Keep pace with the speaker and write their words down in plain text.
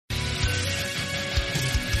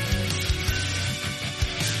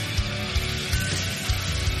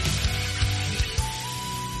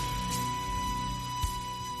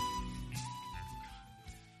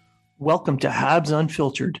Welcome to Habs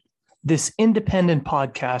Unfiltered. This independent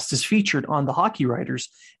podcast is featured on the Hockey Writers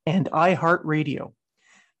and iHeartRadio,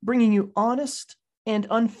 bringing you honest and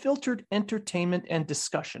unfiltered entertainment and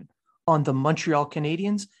discussion on the Montreal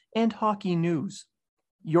Canadiens and hockey news.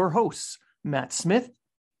 Your hosts, Matt Smith,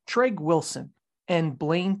 Treg Wilson, and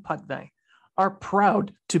Blaine Putney, are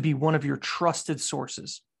proud to be one of your trusted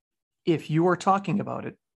sources. If you are talking about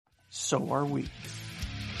it, so are we.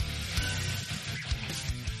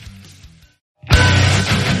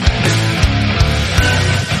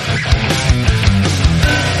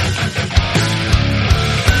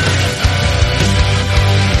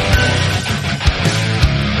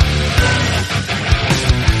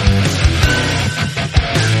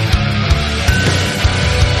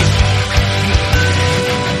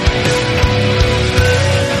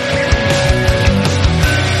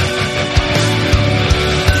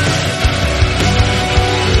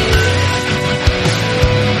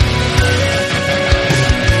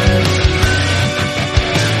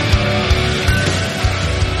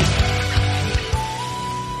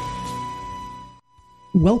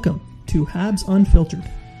 Welcome to Habs Unfiltered.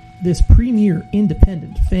 This premier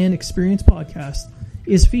independent fan experience podcast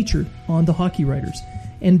is featured on the Hockey Writers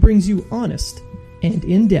and brings you honest and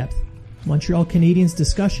in-depth Montreal Canadiens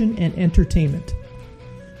discussion and entertainment.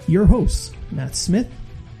 Your hosts, Matt Smith,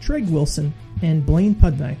 Treg Wilson, and Blaine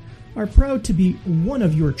Putney, are proud to be one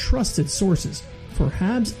of your trusted sources for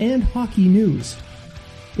Habs and hockey news.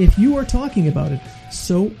 If you are talking about it,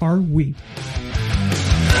 so are we.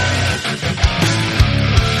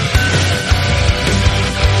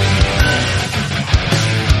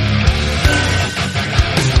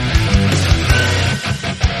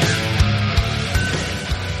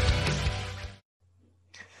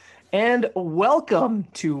 And welcome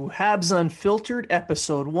to Habs Unfiltered,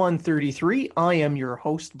 episode 133. I am your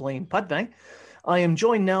host, Blaine Putney. I am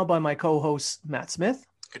joined now by my co-hosts, Matt Smith.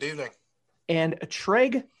 Good evening. And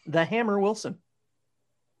Treg the Hammer Wilson.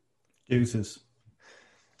 Deuces.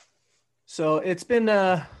 So it's been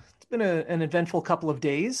an eventful couple of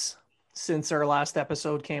days since our last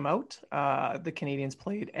episode came out. The Canadiens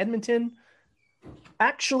played Edmonton,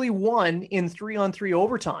 actually won in 3-on-3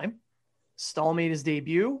 overtime. Stahl made his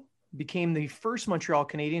debut, became the first Montreal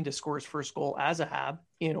Canadian to score his first goal as a Hab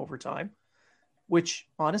in overtime, which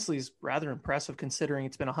honestly is rather impressive considering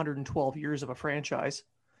it's been 112 years of a franchise.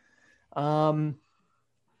 And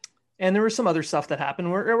there was some other stuff that happened.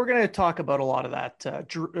 We're going to talk about a lot of that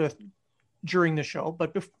during the show.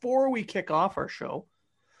 But before we kick off our show,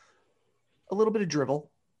 a little bit of drivel.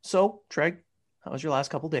 So, Treg, how was your last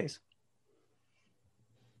couple days?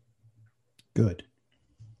 Good.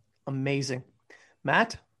 Amazing.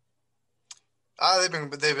 Matt? They've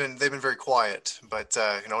been very quiet, but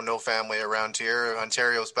no family around here.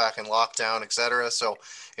 Ontario's back in lockdown, etc. So,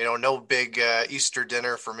 no big Easter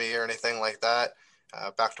dinner for me or anything like that.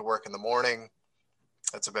 Back to work in the morning.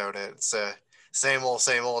 That's about it. It's same old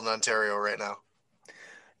in Ontario right now.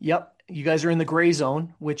 Yep, you guys are in the gray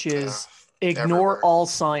zone, which is ignore everywhere. All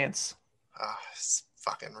science. It's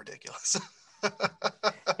fucking ridiculous.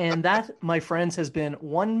 And that, my friends, has been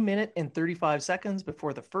 1 minute and 35 seconds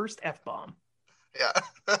before the first F-bomb.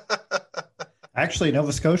 Yeah. Actually,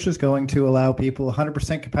 Nova Scotia is going to allow people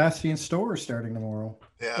 100% capacity in stores starting tomorrow.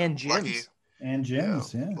 Yeah. And gyms. Lucky. And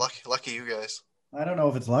gyms, yeah. Lucky you guys. I don't know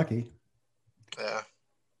if it's lucky. Yeah.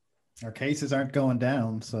 Our cases aren't going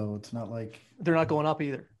down, so it's not like... They're not going up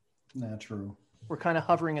either. Nah, true. We're kind of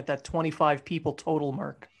hovering at that 25 people total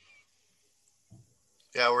mark.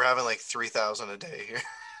 Yeah, we're having like 3,000 a day here.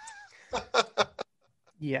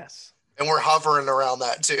 Yes. And we're hovering around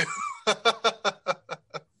that too.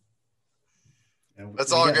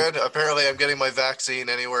 That's all good. Apparently, I'm getting my vaccine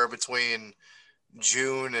anywhere between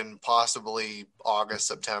June and possibly August,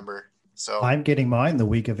 September. So I'm getting mine the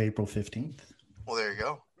week of April 15th. Well, there you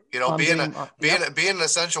go. Being an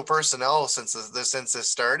essential personnel since this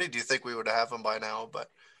started, do you think we would have them by now? But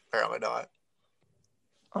apparently not.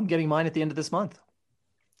 I'm getting mine at the end of this month.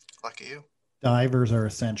 Lucky you. Divers are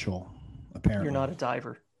essential, apparently. You're not a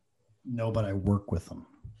diver. No, but I work with them.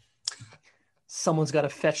 Someone's got to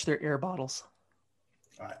fetch their air bottles.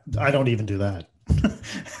 I don't even do that.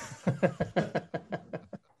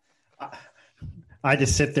 I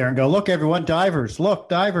just sit there and go, look, everyone, divers. Look,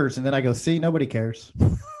 divers. And then I go, see, nobody cares.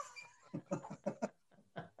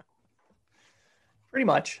 Pretty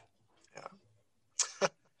much. Yeah.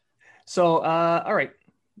 So, all right.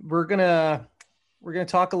 We're gonna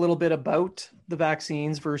talk a little bit about the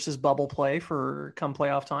vaccines versus bubble play for come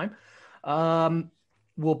playoff time.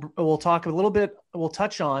 We'll talk a little bit. We'll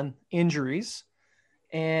touch on injuries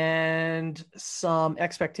and some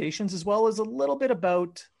expectations, as well as a little bit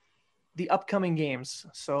about the upcoming games.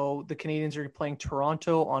 So the Canadians are playing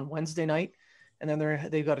Toronto on Wednesday night, and then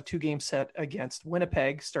they've got a 2-game set against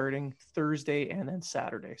Winnipeg starting Thursday and then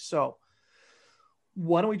Saturday. So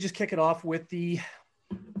why don't we just kick it off with the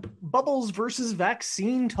bubbles versus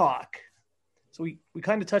vaccine talk? So we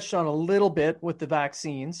kind of touched on a little bit with the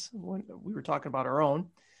vaccines when we were talking about our own.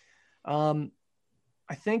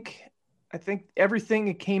 I think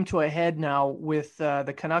everything came to a head now with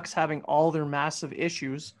the Canucks having all their massive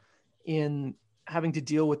issues in having to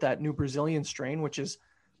deal with that new Brazilian strain, which is,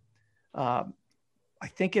 I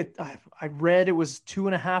read it was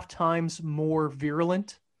 2.5 times more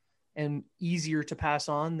virulent and easier to pass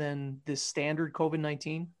on than the standard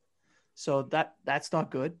COVID-19. So that's not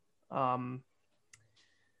good.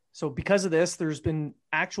 So because of this, there's been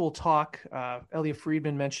actual talk. Elliot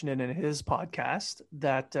Friedman mentioned it in his podcast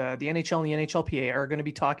that the NHL and the NHLPA are going to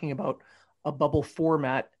be talking about a bubble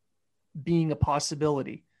format being a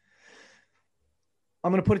possibility.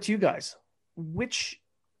 I'm going to put it to you guys. Which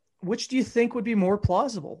do you think would be more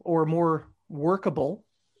plausible or more workable,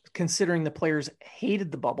 considering the players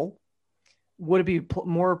hated the bubble? Would it be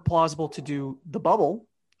more plausible to do the bubble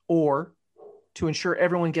or to ensure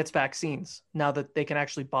everyone gets vaccines now that they can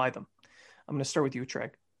actually buy them? I'm going to start with you,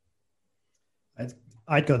 Treg.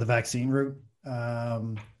 I'd go the vaccine route,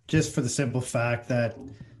 just for the simple fact that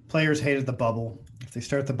players hated the bubble. If they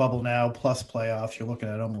start the bubble now plus playoffs, you're looking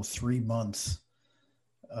at almost 3 months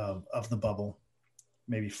of the bubble,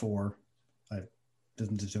 maybe 4. I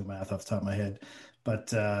didn't do math off the top of my head.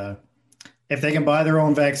 But if they can buy their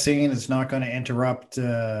own vaccine, it's not going to interrupt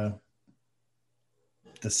the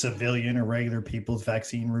civilian or regular people's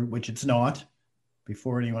vaccine route, which it's not,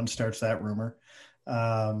 before anyone starts that rumor.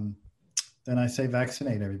 Then I say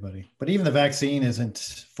vaccinate everybody. But even the vaccine isn't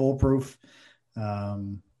foolproof.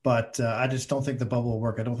 But I just don't think the bubble will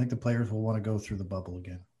work. I don't think the players will want to go through the bubble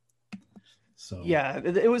again. So yeah,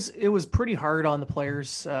 it was pretty hard on the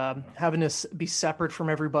players, having to be separate from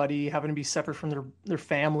everybody, having to be separate from their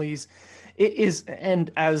families. It is, and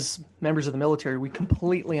as members of the military, we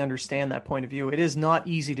completely understand that point of view. It is not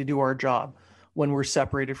easy to do our job when we're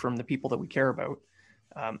separated from the people that we care about.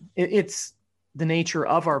 It's the nature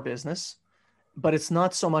of our business, but it's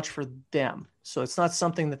not so much for them. So it's not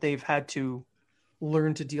something that they've had to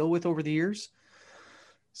learn to deal with over the years.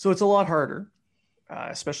 So it's a lot harder,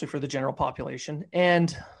 especially for the general population.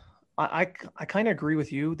 And I kind of agree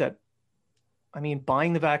with you that, I mean,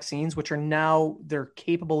 buying the vaccines, which are now they're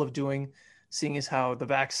capable of doing, seeing as how the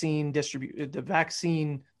vaccine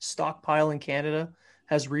stockpile in Canada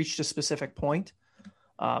has reached a specific point.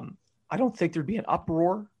 I don't think there'd be an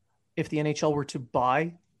uproar if the NHL were to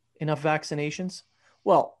buy enough vaccinations.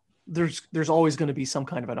 Well, there's always going to be some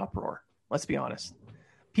kind of an uproar. Let's be honest.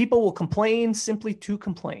 People will complain simply to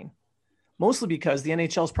complain, mostly because the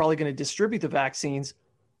NHL is probably going to distribute the vaccines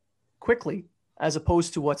quickly, as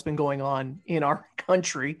opposed to what's been going on in our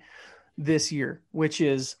country this year, which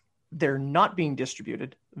is they're not being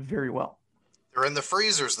distributed very well. They're in the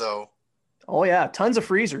freezers, though. Oh, yeah. Tons of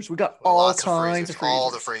freezers. We got all kinds of freezers. All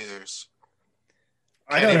the freezers.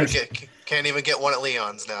 Can't even get one at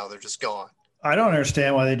Leon's now. They're just gone. I don't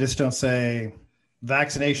understand why they just don't say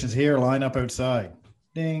vaccinations here, line up outside.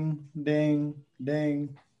 Ding, ding,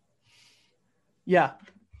 ding. Yeah.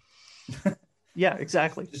 Yeah,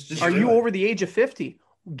 exactly. Are you over the age of 50?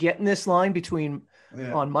 Get in this line between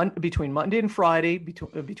Monday and Friday,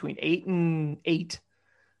 between 8 and 8.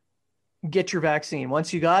 Get your vaccine.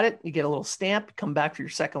 Once you got it, you get a little stamp, come back for your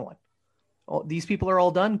second one. Oh, these people are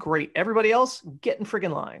all done. Great. Everybody else, get in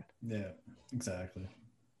friggin' line. Yeah, exactly.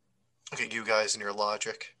 Look at you guys and your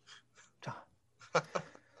logic.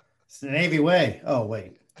 It's the Navy way. Oh,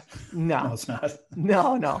 wait. No, it's not.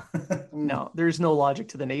 No, there's no logic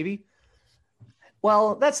to the Navy.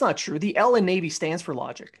 Well, that's not true. The L in Navy stands for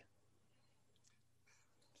logic.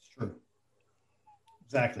 It's true.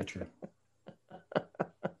 Exactly true.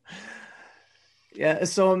 Yeah.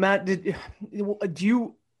 So, Matt, do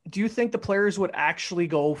you think the players would actually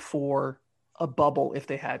go for a bubble if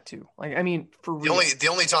they had to? Like, I mean, for real. The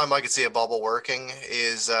only time I could see a bubble working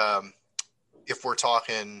is if we're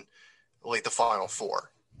talking like the Final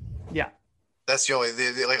Four. Yeah. That's the only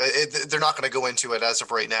they're not going to go into it as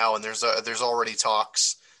of right now, and there's already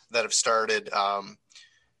talks that have started.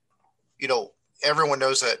 Everyone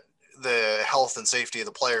knows that the health and safety of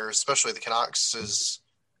the players, especially the Canucks, is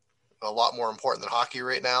a lot more important than hockey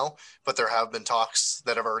right now. But there have been talks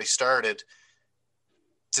that have already started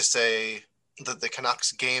to say that the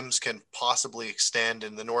Canucks games can possibly extend,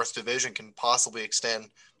 and the North Division can possibly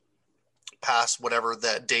extend past whatever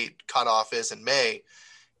that date cutoff is in May.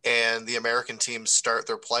 And the American teams start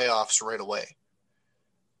their playoffs right away.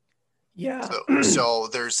 Yeah. So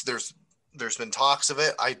there's been talks of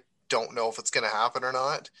it. I don't know if it's going to happen or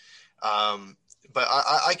not. But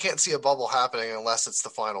I can't see a bubble happening unless it's the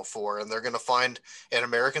Final Four, and they're going to find an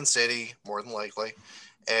American city more than likely,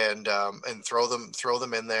 and throw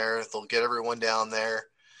them in there. They'll get everyone down there,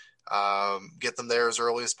 get them there as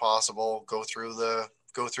early as possible. Go through the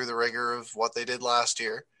rigor of what they did last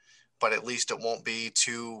year, but at least it won't be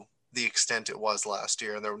to the extent it was last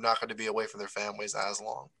year, and they're not going to be away from their families as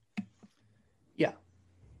long. Yeah.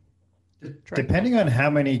 Depending on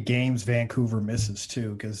how many games Vancouver misses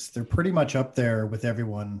too, because they're pretty much up there with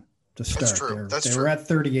everyone to start. That's true. They were at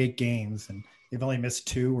 38 games and they've only missed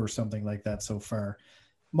 2 or something like that so far.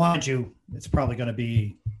 Mind you, it's probably going to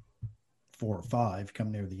be 4 or 5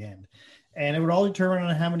 come near the end. And it would all determine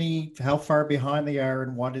on how far behind they are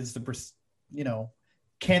and what is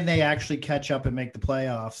can they actually catch up and make the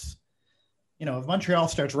playoffs? If Montreal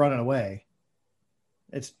starts running away,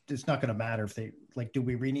 it's not going to matter if they do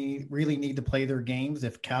we really need to play their games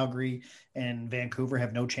if Calgary and Vancouver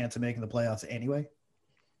have no chance of making the playoffs anyway?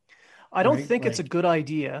 I don't think it's a good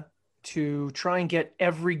idea to try and get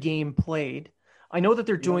every game played. I know that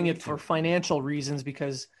they're doing it for financial reasons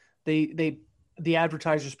because the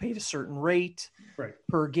advertisers paid a certain rate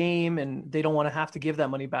per game and they don't want to have to give that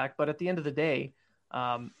money back. But at the end of the day,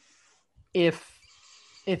 if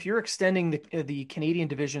you're extending the Canadian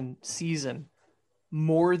division season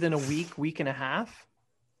more than a week and a half,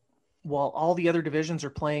 while all the other divisions are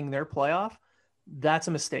playing their playoff, that's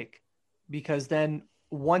a mistake, because then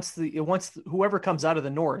once whoever comes out of the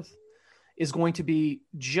North is going to be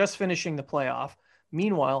just finishing the playoff.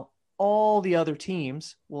 Meanwhile, all the other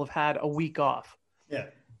teams will have had a week off. Yeah.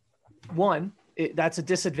 One, that's a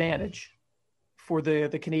disadvantage for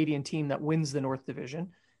the Canadian team that wins the North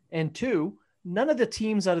Division. And 2, none of the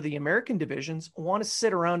teams out of the American divisions want to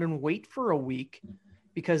sit around and wait for a week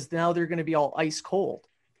because now they're going to be all ice cold.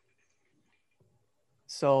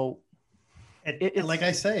 So like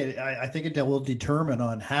I say, I think it will determine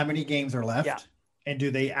on how many games are left and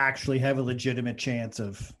do they actually have a legitimate chance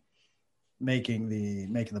of making the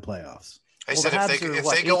playoffs. I said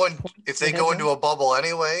if they go into a bubble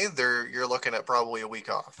anyway, you're looking at probably a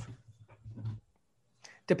week off.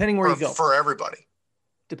 Depending where you go. For everybody.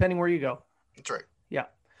 Depending where you go. That's right. Yeah.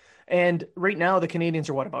 And right now the Canadians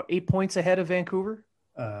are about 8 points ahead of Vancouver?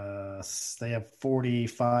 They have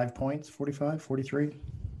 45 points, 45, 43.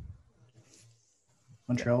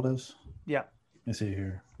 Montreal does. Yeah. Let me see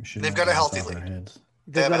here. They've got a healthy lead.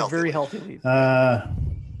 They've got a very healthy lead.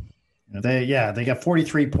 They got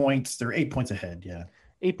 43 points. They're 8 points ahead. Yeah.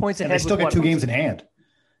 8 points ahead. And they still got 2 games in hand.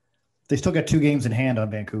 They still got 2 games in hand on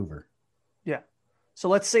Vancouver. Yeah. So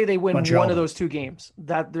let's say they win one of those 2 games.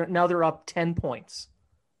 Now they're up 10 points.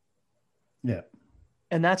 Yeah.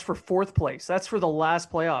 And that's for 4th place. That's for the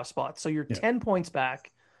last playoff spot. So you're 10 points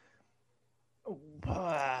back.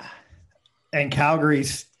 And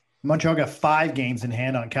Montreal got 5 games in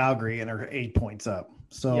hand on Calgary and are 8 points up.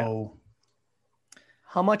 So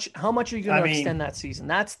how much are you going to extend that season?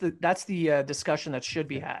 That's the discussion that should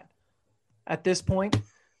be had at this point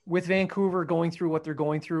with Vancouver going through what they're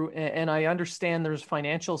going through. And I understand there's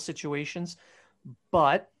financial situations,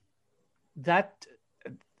 but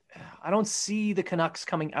I don't see the Canucks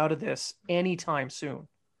coming out of this anytime soon.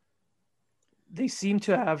 They seem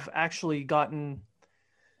to have actually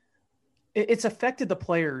it's affected the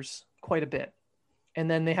players quite a bit. And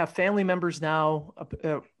then they have family members now,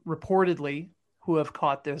 reportedly, who have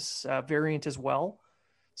caught this variant as well.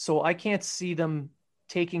 So I can't see them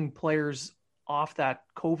taking players off that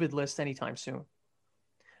COVID list anytime soon.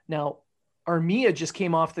 Now, Armia just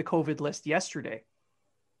came off the COVID list yesterday.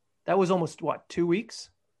 That was almost 2 weeks?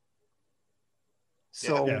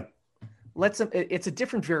 So it's a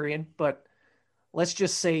different variant, but let's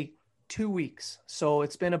just say 2 weeks. So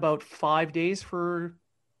it's been about 5 days for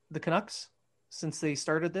the Canucks since they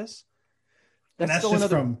started this. That's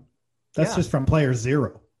just from player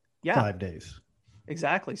 0. Yeah. 5 days.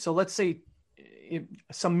 Exactly. So let's say if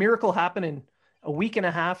some miracle happened in a week and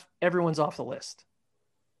a half, everyone's off the list.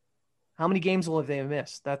 How many games will they have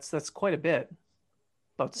missed? That's quite a bit.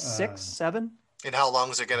 About 6, 7. And how long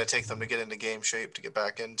is it going to take them to get into game shape to get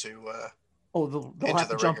back into? They'll have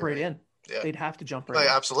to jump right in. Yeah. They'd have to jump right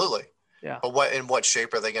in. Absolutely. Yeah. But in what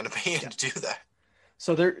shape are they going to be in to do that?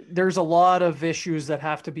 So there's a lot of issues that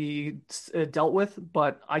have to be dealt with,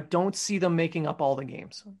 but I don't see them making up all the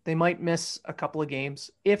games. They might miss a couple of games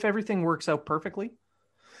if everything works out perfectly.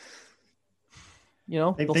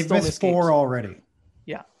 They've missed 4 games already.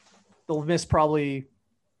 Yeah, they'll miss probably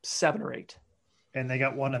 7 or 8. And they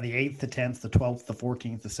got one on the 8th, the 10th, the 12th, the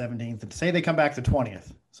 14th, the 17th. And say they come back the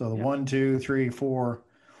 20th. So the 1, 2, 3, 4,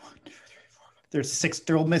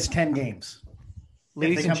 They'll miss 10 games.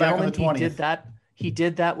 Ladies and gentlemen, he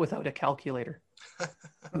did that without a calculator.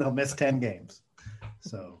 They'll miss 10 games.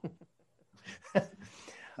 So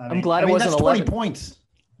I'm glad it wasn't that's 11 points.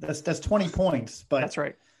 That's 20 points. But that's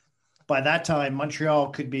right. By that time, Montreal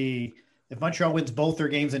could be, if Montreal wins both their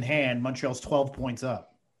games in hand, Montreal's 12 points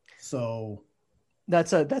up. So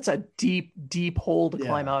that's a deep hole to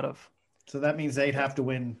climb out of. So that means they'd have to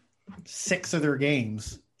win 6 of their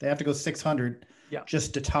games. They have to go 600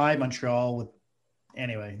 just to tie Montreal with.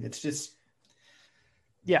 Anyway, it's just.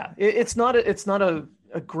 Yeah, it's not a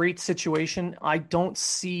great situation. I don't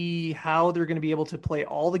see how they're going to be able to play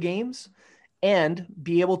all the games and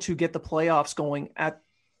be able to get the playoffs going at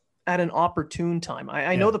an opportune time.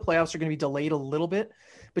 I know the playoffs are going to be delayed a little bit,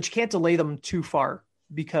 but you can't delay them too far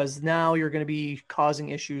because now you're going to be causing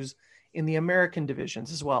issues in the American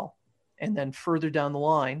divisions as well. And then further down the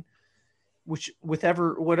line,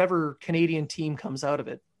 whatever Canadian team comes out of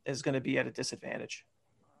it is going to be at a disadvantage.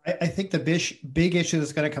 I think the big issue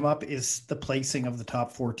that's going to come up is the placing of the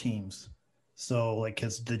top 4 teams. So,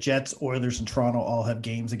 because the Jets, Oilers, and Toronto all have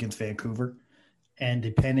games against Vancouver. And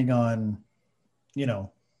depending on,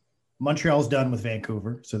 Montreal's done with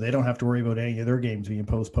Vancouver, so they don't have to worry about any of their games being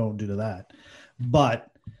postponed due to that. But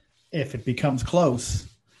if it becomes close.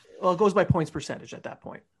 Well, it goes by points percentage at that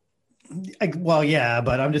point. Well, yeah,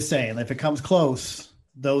 but I'm just saying, if it comes close,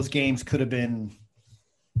 those games could have been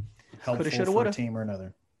helpful for a team or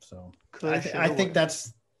another. So I think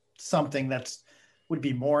that's something would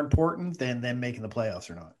be more important than them making the playoffs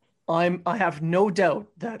or not. I have no doubt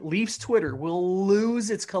that Leafs Twitter will lose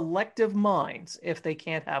its collective minds if they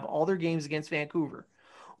can't have all their games against Vancouver.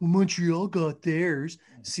 Well, Montreal got theirs.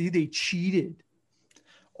 See, they cheated.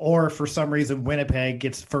 Or for some reason, Winnipeg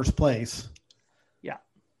gets first place. Yeah.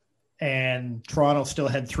 And Toronto still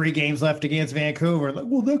had 3 games left against Vancouver.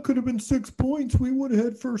 Well, that could have been 6 points. We would have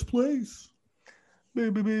had first place.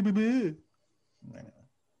 Baby.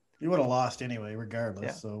 You would have lost anyway, regardless.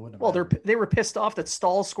 Yeah. So they were pissed off that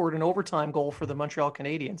Stahl scored an overtime goal for the Montreal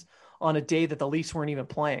Canadiens on a day that the Leafs weren't even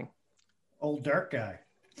playing. Old dark guy.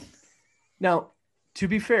 Now, to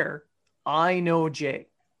be fair, I know Jay.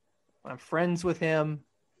 I'm friends with him.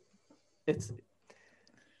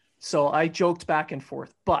 So I joked back and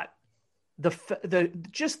forth, but the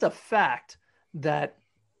fact that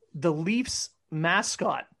the Leafs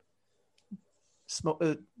mascot,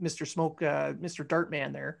 Mr.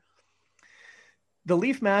 Dartman there, the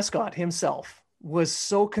Leaf mascot himself was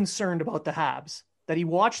so concerned about the Habs that he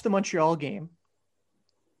watched the Montreal game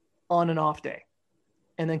on an off day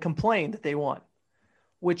and then complained that they won,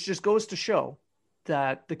 which just goes to show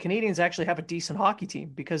that the Canadians actually have a decent hockey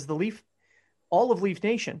team because all of Leaf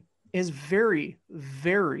Nation is very,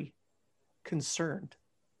 very concerned.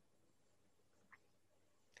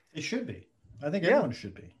 It should be. I think everyone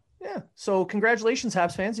should be. Yeah. So congratulations,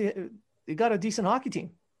 Habs fans. You got a decent hockey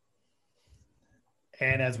team.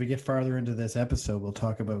 And as we get farther into this episode, we'll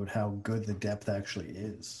talk about how good the depth actually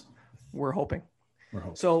is. We're hoping.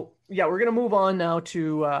 So, we're going to move on now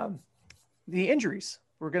to the injuries.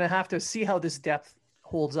 We're going to have to see how this depth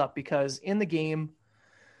holds up because in the game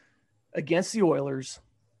against the Oilers,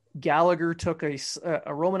 Gallagher took a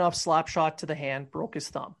Romanov slap shot to the hand, broke his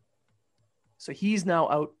thumb. So he's now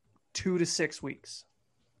out 2 to 6 weeks.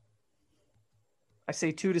 I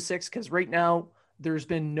say 2 to 6 because right now there's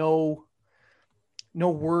been no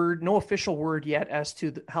official word yet as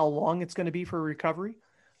to how long it's going to be for recovery.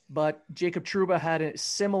 But Jacob Trouba had a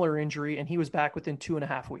similar injury and he was back within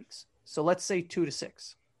 2.5 weeks. So let's say 2 to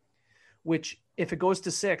 6, which if it goes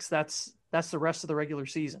to 6, that's the rest of the regular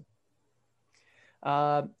season.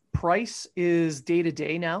 Price is day to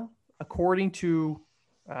day now, according to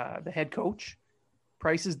the head coach.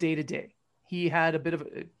 Price is day to day. He had a bit of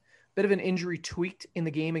an injury tweaked in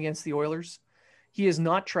the game against the Oilers. He is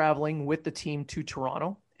not traveling with the team to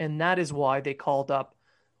Toronto, and that is why they called up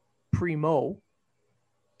Primo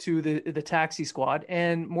to the taxi squad,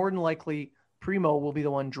 and more than likely Primo will be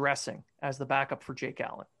the one dressing as the backup for Jake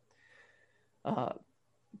Allen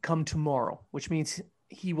come tomorrow, which means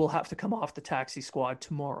he will have to come off the taxi squad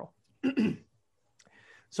tomorrow.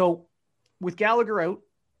 So with Gallagher out,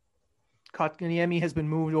 Kotkaniemi has been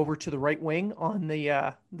moved over to the right wing on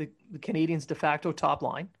the Canadians' de facto top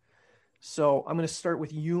line. So I'm going to start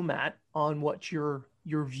with you, Matt, on what your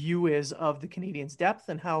view is of the Canadians' depth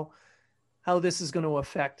and how this is going to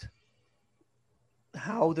affect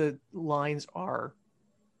how the lines are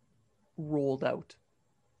rolled out.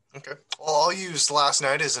 Okay. Well, I'll use last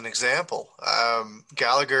night as an example.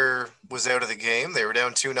 Gallagher was out of the game. They were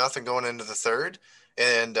down 2-0 going into the third.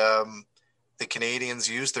 And the Canadians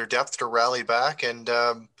used their depth to rally back and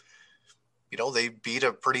they beat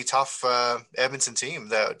a pretty tough Edmonton team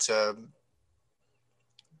that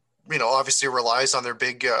obviously relies on their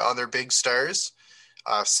big stars.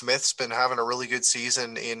 Smith's been having a really good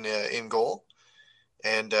season in goal,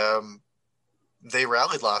 and they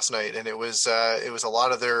rallied last night, and it was a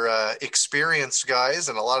lot of their experienced guys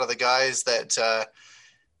and a lot of the guys that a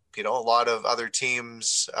lot of other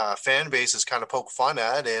teams fan bases kind of poke fun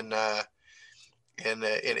at in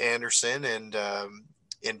Anderson and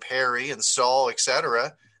in Perry and Stahl,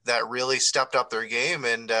 etc., that really stepped up their game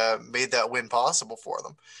and made that win possible for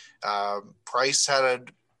them. Price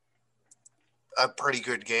had a pretty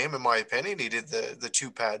good game, in my opinion. He did the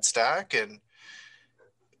 2-pad stack, and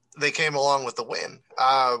they came along with the win.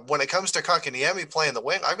 When it comes to Kotkaniemi playing the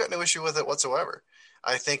wing, I've got no issue with it whatsoever.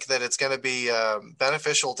 I think that it's going to be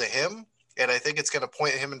beneficial to him, and I think it's going to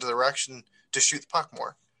point him into the direction to shoot the puck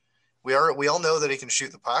more. We all know that he can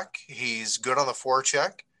shoot the puck. He's good on the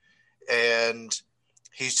forecheck, and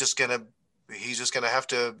he's just gonna have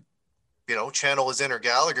to, channel his inner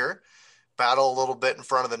Gallagher, battle a little bit in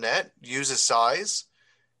front of the net, use his size,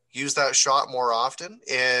 use that shot more often,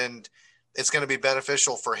 and it's going to be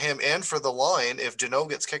beneficial for him and for the line. If Jeannot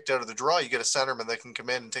gets kicked out of the draw, you get a centerman that can come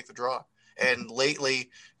in and take the draw. And lately,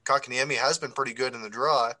 Kotkaniemi has been pretty good in the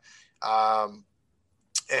draw.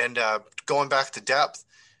 And going back to depth,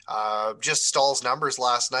 just Stahl's numbers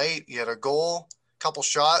last night. He had a goal, a couple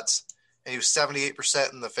shots, and he was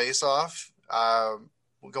 78% in the faceoff,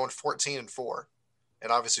 going 14-4,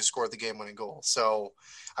 and obviously scored the game-winning goal. So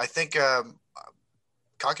I think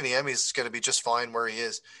Kotkaniemi is going to be just fine where he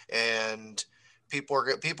is, and people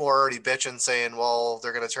are already bitching, saying, "Well,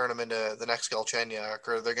 they're going to turn him into the next Galchenyuk,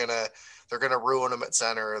 or they're going to ruin him at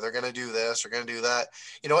center, or they're going to do this, or going to do that."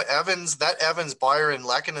 You know what, Evans Byron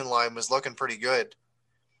Lehkonen line was looking pretty good,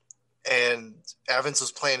 and Evans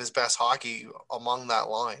was playing his best hockey among that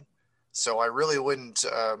line. So I really wouldn't.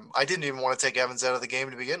 I didn't even want to take Evans out of the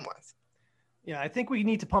game to begin with. Yeah, I think we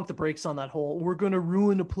need to pump the brakes on that whole. We're going to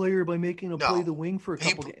ruin a player by making him play the wing for a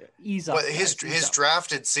couple games. Ease up. But his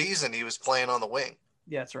drafted season, he was playing on the wing.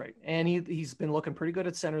 Yeah, that's right, and he's been looking pretty good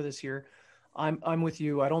at center this year. I'm with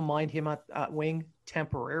you. I don't mind him at wing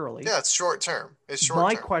temporarily. Yeah, it's short term.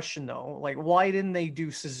 My question though, like, why didn't they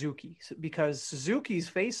do Suzuki? Because Suzuki's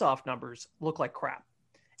face-off numbers look like crap,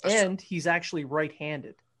 and he's actually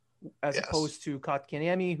right-handed, as opposed to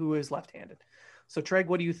Kotkaniemi, who is left-handed. So, Treg,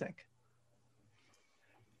 what do you think?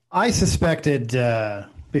 I suspected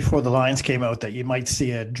before the lines came out that you might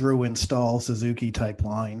see a Drouin Stahl Suzuki type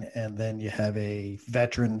line, and then you have a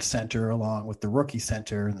veteran center along with the rookie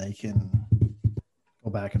center, and they can go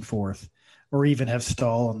back and forth, or even have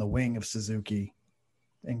Stahl on the wing of Suzuki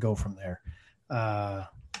and go from there. I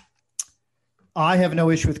have no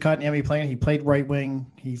issue with Kotkaniemi playing. He played right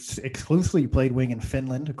wing. He's exclusively played wing in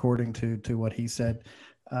Finland, according to what he said.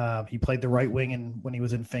 He played the right wing when he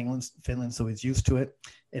was in Finland, so he's used to it.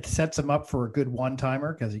 It sets him up for a good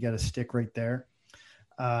one-timer because he got a stick right there.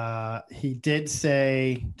 He did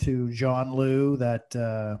say to Jean-Loup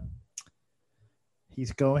that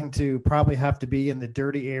he's going to probably have to be in the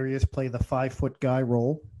dirty areas, play the 5-foot guy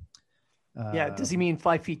role. Does he mean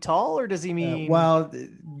 5 feet tall, or does he mean? Well,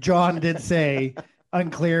 John did say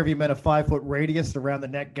unclear if he meant a 5-foot radius around the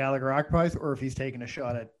net Gallagher occupies, or if he's taking a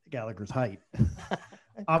shot at Gallagher's height.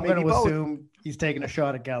 I'm going to assume he's taking a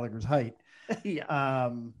shot at Gallagher's height. Yeah.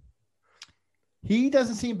 He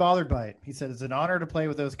doesn't seem bothered by it. He said it's an honor to play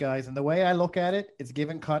with those guys. And the way I look at it, it's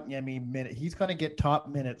giving Kotkaniemi minute. He's going to get top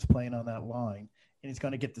minutes playing on that line, and he's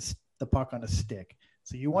going to get the puck on a stick.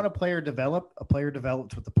 So you want a player develops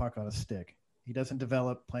with the puck on a stick. He doesn't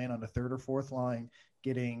develop playing on a third or fourth line,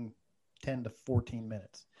 getting 10 to 14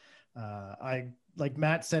 minutes. Like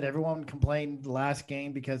Matt said, everyone complained last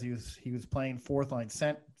game because he was playing fourth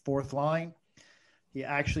line. He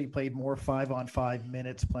actually played more 5-on-5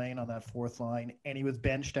 minutes playing on that fourth line, and he was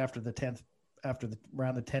benched after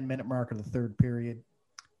around the 10-minute mark of the third period.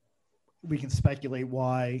 We can speculate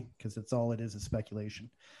why, because it's all it is speculation.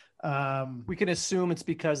 We can assume it's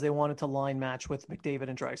because they wanted to line match with McDavid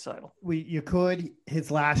and Draisaitl. You could.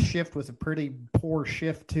 His last shift was a pretty poor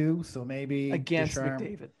shift too, so maybe against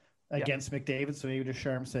McDavid. Against McDavid, so maybe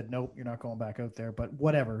Deschamps said, nope, you're not going back out there. But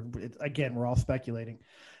whatever. Again, we're all speculating.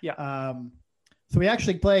 Yeah. So he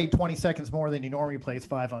actually played 20 seconds more than he normally plays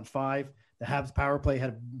 5-on-5. The Habs power play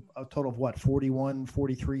had a total of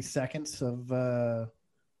 43 seconds of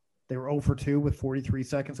they were 0 for 2 with 43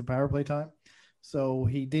 seconds of power play time. So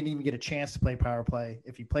he didn't even get a chance to play power play.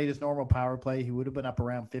 If he played his normal power play, he would have been up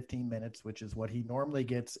around 15 minutes, which is what he normally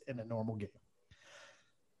gets in a normal game.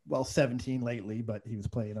 Well, 17 lately, but he was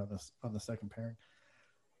playing on the second pairing.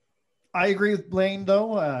 I agree with Blaine,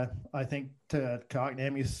 though. I think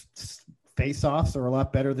Kotkaniemi's face-offs are a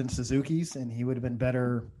lot better than Suzuki's, and he would have been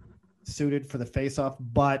better suited for the face-off.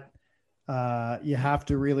 But you have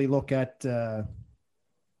to really look at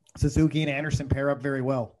Suzuki and Anderson pair up very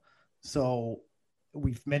well. So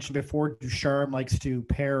we've mentioned before, Ducharme likes to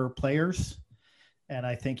pair players, and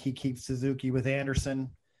I think he keeps Suzuki with Anderson.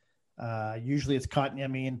 Usually it's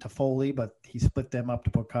Kotkaniemi and Toffoli, but he split them up to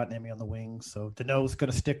put Kotkaniemi on the wings. So Danault's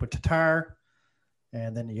going to stick with Tatar,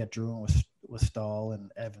 and then you get Drouin with Stahl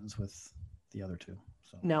and Evans with the other two.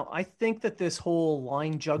 So now, I think that this whole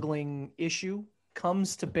line juggling issue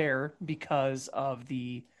comes to bear because of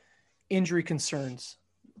the injury concerns,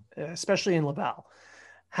 especially in Laval.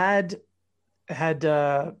 Had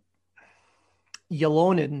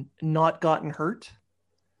Ylonen not gotten hurt,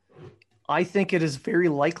 I think it is very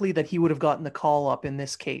likely that he would have gotten the call up in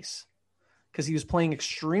this case because he was playing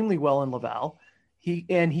extremely well in Laval.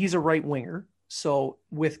 He's a right winger. So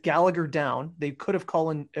with Gallagher down, they could have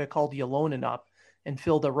called Ylonen up and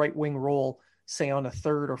filled a right wing role, say on a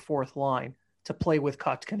third or fourth line to play with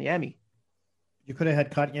Kotkaniemi. You could have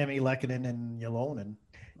had Kotkaniemi, Lehkonen, and Ylonen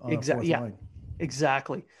on Exactly. Yeah, line.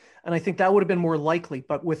 Exactly. And I think that would have been more likely.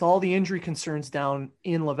 But with all the injury concerns down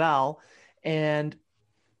in Laval and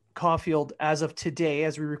Caulfield, as of today,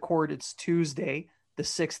 as we record, it's Tuesday, the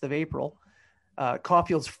 6th of April.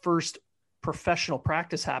 Caulfield's first professional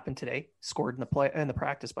practice happened today. Scored in the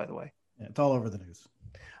practice, by the way. Yeah, it's all over the news.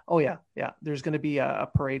 Oh yeah. There's going to be a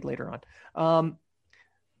parade later on.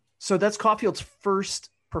 So that's Caulfield's first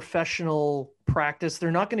professional practice.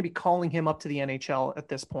 They're not going to be calling him up to the NHL at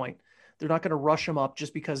this point. They're not going to rush him up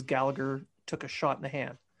just because Gallagher took a shot in the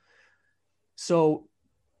hand. So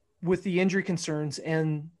with the injury concerns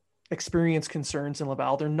and experience concerns in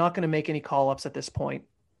Laval, they're not going to make any call-ups at this point,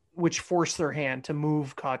 which force their hand to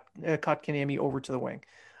move Kotkaniemi over to the wing.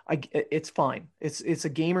 It's fine. It's a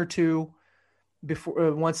game or two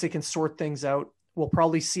before once they can sort things out. We'll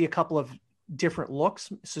probably see a couple of different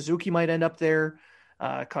looks. Suzuki might end up there.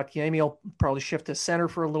 Kotkaniemi will probably shift to center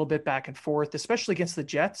for a little bit back and forth, especially against the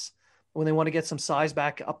Jets when they want to get some size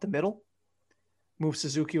back up the middle. Move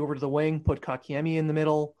Suzuki over to the wing, put Kotkaniemi in the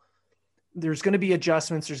middle. There's going to be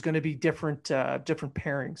adjustments. There's going to be different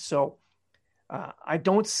pairings. So I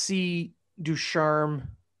don't see Ducharme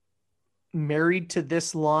married to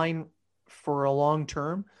this line for a long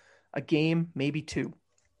term, a game, maybe two.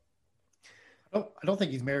 I don't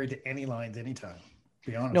think he's married to any lines anytime,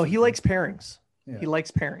 to be honest. No, he likes pairings. Yeah. He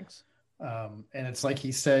likes pairings. And it's like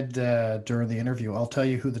he said during the interview, I'll tell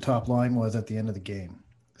you who the top line was at the end of the game.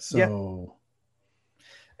 So,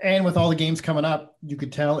 And with all the games coming up, you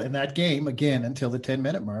could tell in that game, again, until the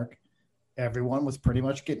 10-minute mark, everyone was pretty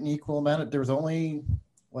much getting equal amount. There was only,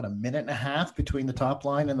 a minute and a half between the top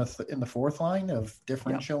line and the fourth line of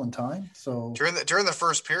differential in time. So during the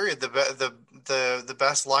first period, the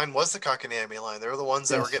best line was the Kotkaniemi line. They were the ones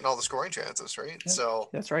that were getting all the scoring chances, right? Yeah. So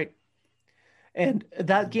that's right. And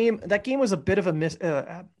that game was a bit of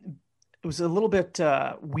a it was a little bit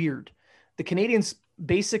weird. The Canadians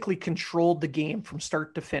basically controlled the game from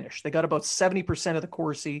start to finish. They got about 70% of the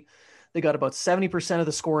Corsi. They got about 70% of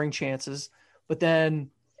the scoring chances, but then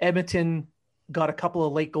Edmonton got a couple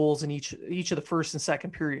of late goals in each of the first and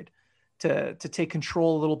second period to take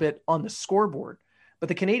control a little bit on the scoreboard. But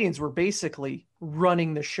the Canadians were basically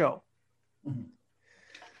running the show. Mm-hmm.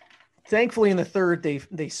 Thankfully, in the third,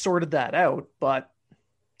 they sorted that out. But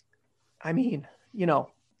I mean,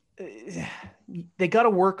 they got to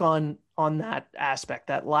work on that aspect,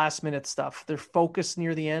 that last minute stuff. They're focused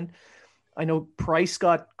near the end. I know Price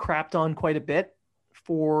got crapped on quite a bit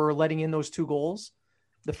for letting in those two goals.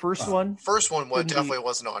 The first one definitely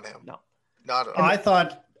wasn't on him. No, not at all. I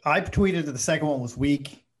thought I tweeted that the second one was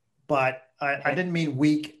weak, but I didn't mean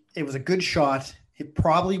weak. It was a good shot. It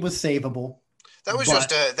probably was savable. That was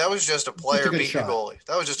just a player beating a goalie.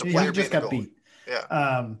 That was just a player beating a goalie. Beat.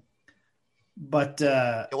 Yeah. But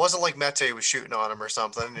it wasn't like Mete was shooting on him or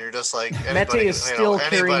something. And you're just like Mete is still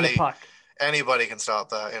carrying the puck. Anybody can stop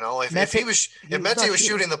that, If Mete was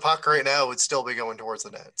shooting the puck right now, it would still be going towards the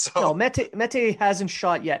net. So no, Mete hasn't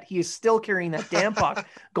shot yet. He is still carrying that damn puck,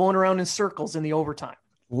 going around in circles in the overtime.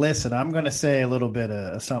 Listen, I'm going to say a little bit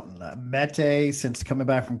of something. Mete, since coming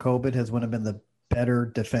back from COVID, has one of been the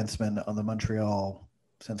better defenseman on the Montreal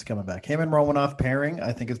since coming back. Him and Romanoff pairing,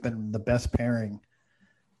 I think, has been the best pairing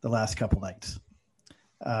the last couple nights.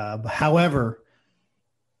 However,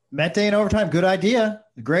 Mete in overtime, good idea,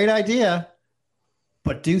 great idea,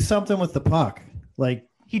 but do something with the puck. Like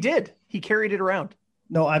he did. He carried it around.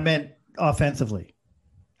 No, I meant offensively.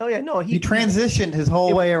 Oh yeah, no, he transitioned his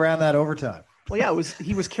whole way around that overtime. Well, yeah,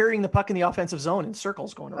 he was carrying the puck in the offensive zone in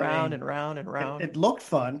circles, going around and around and around. It looked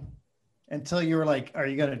fun until you were like, "Are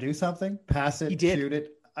you going to do something? Pass it, shoot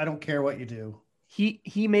it. I don't care what you do."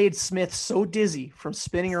 He made Smith so dizzy from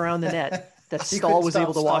spinning around the net that Stahl was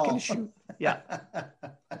able to walk in and shoot. Yeah.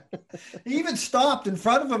 He even stopped in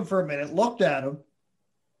front of him for a minute, looked at him,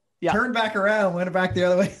 turned back around, went back the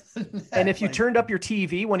other way. And if you turned up your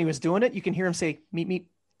TV when he was doing it, you can hear him say, "Meet, meet."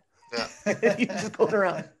 Yeah. He's just going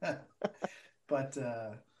around. But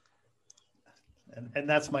and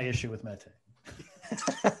that's my issue with Mete.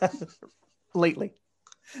 Lately.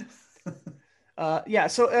 So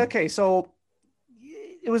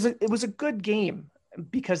it was a good game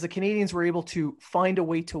because the Canadians were able to find a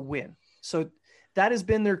way to win. So that has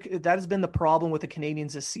been the problem with the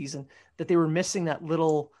Canadians this season, that they were missing that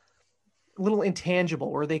little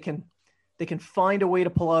intangible where they can find a way to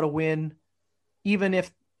pull out a win, even if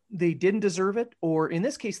they didn't deserve it, or in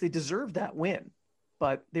this case, they deserved that win,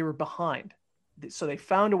 but they were behind. So they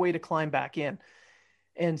found a way to climb back in,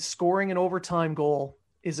 and scoring an overtime goal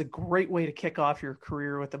is a great way to kick off your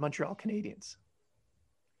career with the Montreal Canadiens.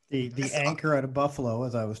 The anchor out of Buffalo,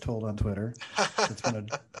 as I was told on Twitter, it's going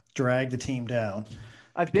to drag the team down.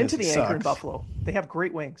 I've been to the anchor in Buffalo. They have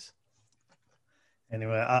great wings.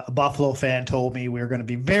 Anyway, a Buffalo fan told me we were going to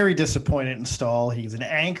be very disappointed in Stahl. He's an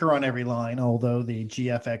anchor on every line, although the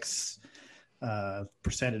GFX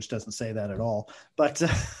percentage doesn't say that at all. But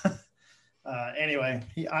anyway,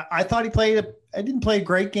 I thought he played I didn't play a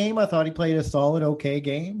great game. I thought he played a solid, okay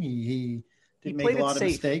game. He didn't make a lot of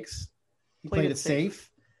mistakes. He played it safe.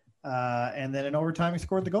 And then in overtime, he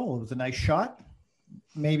scored the goal. It was a nice shot.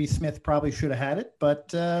 Maybe Smith probably should have had it,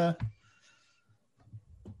 but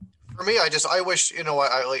for me, I wish,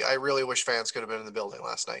 I really wish fans could have been in the building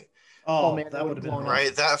last night. Oh man, that would have been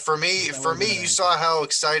right. That for me, you saw how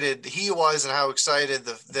excited he was and how excited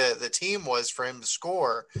the team was for him to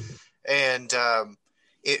score, and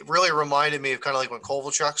it really reminded me of kind of like when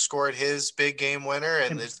Kovalchuk scored his big game winner,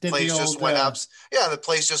 and the place just went up. Yeah, the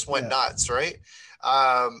place just went nuts, right?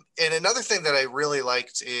 And another thing that I really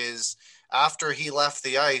liked is after he left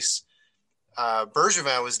the ice,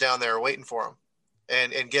 Bergevin was down there waiting for him.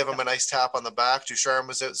 And give him a nice tap on the back. Ducharme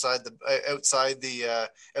was outside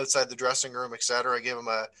the dressing room, etc. Gave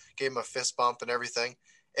him a fist bump and everything.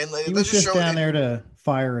 And he was just down there to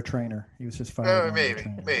fire a trainer. He was just firing. Maybe. So.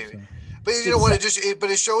 But you know what?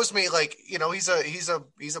 It shows me, like, he's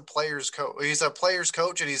a player's coach. He's a player's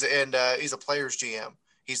coach, and he's a player's GM.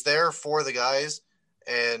 He's there for the guys,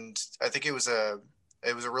 and I think it was a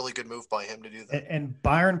really good move by him to do that. And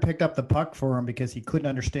Byron picked up the puck for him because he couldn't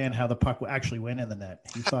understand how the puck actually went in the net.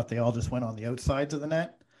 He thought they all just went on the outsides of the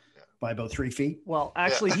net by about 3 feet. Well,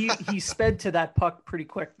 actually, he sped to that puck pretty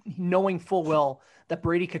quick, knowing full well that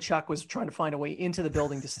Brady Tkachuk was trying to find a way into the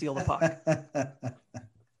building to steal the puck.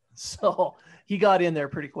 So he got in there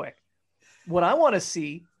pretty quick. What I want to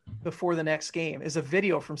see before the next game is a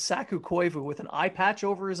video from Saku Koivu with an eye patch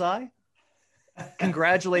over his eye,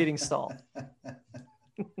 congratulating Stahl.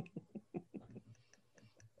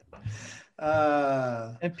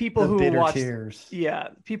 And people who watched,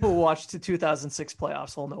 people who watched the 2006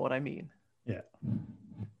 playoffs will know what I mean. Yeah,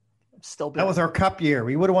 still bitter. That was our cup year.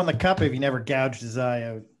 We would have won the cup if he never gouged his eye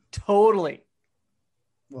out. Totally.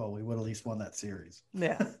 Well, we would at least won that series.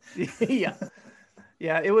 Yeah,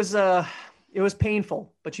 yeah. It was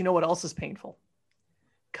painful, but you know what else is painful?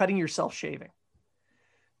 Cutting yourself shaving.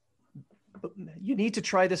 But you need to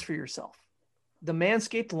try this for yourself. The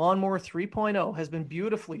Manscaped Lawnmower 3.0 has been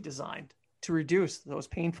beautifully designed to reduce those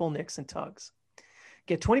painful nicks and tugs.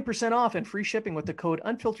 Get 20% off and free shipping with the code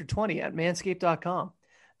unfiltered20 at manscaped.com.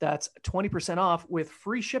 That's 20% off with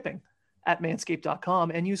free shipping at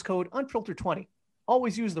manscaped.com and use code unfiltered20.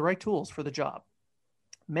 Always use the right tools for the job.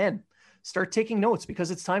 Men, start taking notes because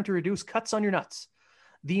it's time to reduce cuts on your nuts.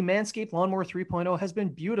 The Manscaped Lawnmower 3.0 has been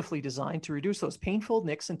beautifully designed to reduce those painful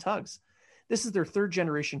nicks and tugs. This is their 3rd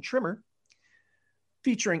generation trimmer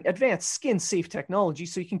featuring advanced skin-safe technology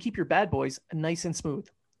so you can keep your bad boys nice and smooth.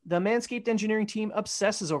 The Manscaped engineering team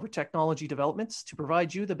obsesses over technology developments to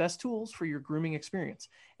provide you the best tools for your grooming experience,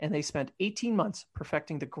 and they spent 18 months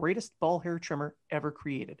perfecting the greatest ball hair trimmer ever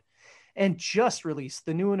created, and just released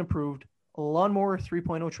the new and improved Lawnmower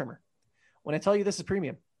 3.0 trimmer. When I tell you this is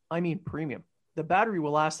premium, I mean premium. The battery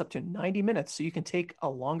will last up to 90 minutes so you can take a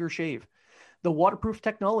longer shave. The waterproof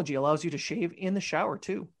technology allows you to shave in the shower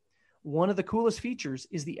too. One of the coolest features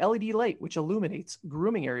is the LED light, which illuminates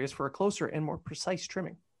grooming areas for a closer and more precise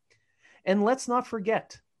trimming. And let's not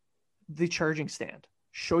forget the charging stand.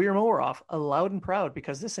 Show your mower off loud and proud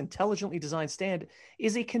because this intelligently designed stand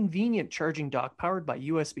is a convenient charging dock powered by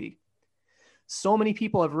USB. So many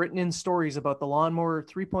people have written in stories about the Lawnmower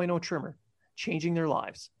 3.0 trimmer changing their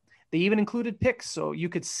lives. They even included pics so you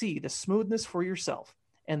could see the smoothness for yourself,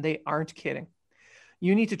 and they aren't kidding.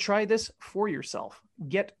 You need to try this for yourself.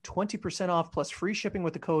 Get 20% off plus free shipping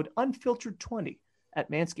with the code unfiltered20 at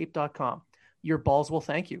manscaped.com. Your balls will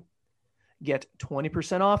thank you. Get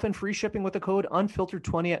 20% off and free shipping with the code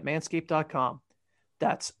unfiltered20 at manscaped.com.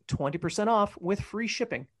 That's 20% off with free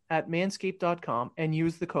shipping at manscaped.com and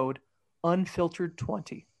use the code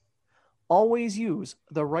unfiltered20. Always use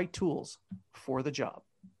the right tools for the job.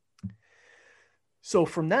 So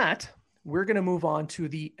from that, we're going to move on to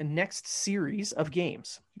the next series of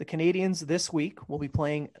games. The Canadiens this week will be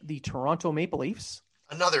playing the Toronto Maple Leafs.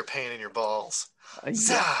 Another pain in your balls.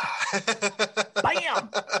 Yeah.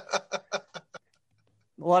 Bam! A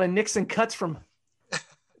lot of nicks and cuts from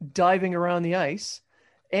diving around the ice.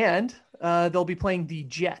 And they'll be playing the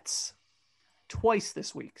Jets twice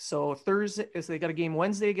this week. So Thursday, so they got a game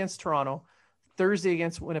Wednesday against Toronto, Thursday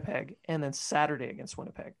against Winnipeg, and then Saturday against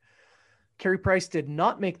Winnipeg. Carey Price did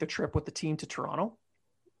not make the trip with the team to Toronto.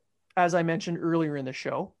 As I mentioned earlier in the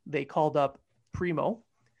show, they called up Primo.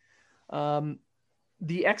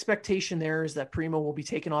 The expectation there is that Primo will be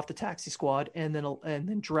taken off the taxi squad and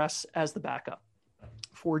then dress as the backup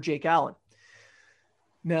for Jake Allen.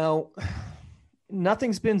 Now,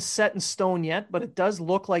 nothing's been set in stone yet, but it does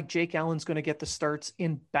look like Jake Allen's going to get the starts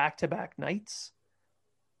in back-to-back nights.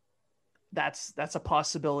 That's a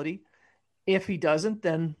possibility. If he doesn't,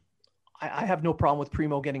 then I have no problem with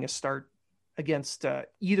Primo getting a start against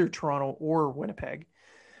either Toronto or Winnipeg.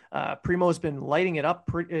 Primo's been lighting it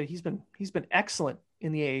up. He's been excellent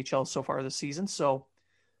in the AHL so far this season. So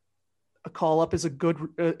a call up is a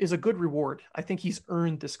good reward. I think he's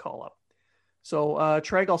earned this call up. So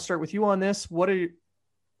Treg, I'll start with you on this. What are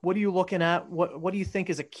you looking at? What do you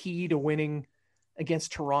think is a key to winning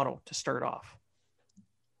against Toronto to start off?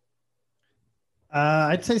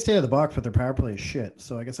 I'd say stay out of the box, but their power play is shit.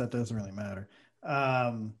 So I guess that doesn't really matter.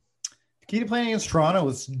 The key to playing against Toronto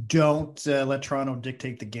is don't let Toronto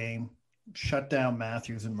dictate the game. Shut down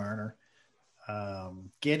Matthews and Marner.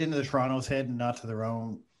 Get into the Toronto's head and not to their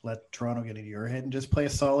own. Let Toronto get into your head and just play a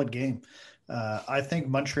solid game. I think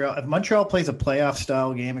if Montreal plays a playoff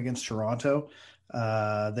style game against Toronto,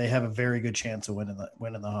 they have a very good chance of winning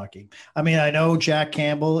the hockey. I mean, I know Jack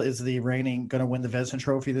Campbell is going to win the Vezina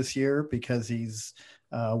Trophy this year because he's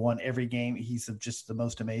won every game. He's just the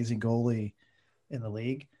most amazing goalie in the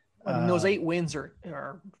league. I mean, those 8 wins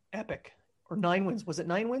are epic. Or 9 wins. Was it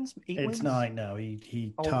 9 wins? 8 wins? It's 9 now.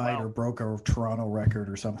 He tied or broke a Toronto record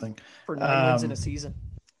or something. For 9 wins in a season.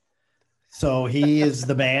 So he is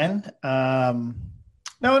the man. No,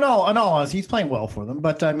 in all honesty, he's playing well for them.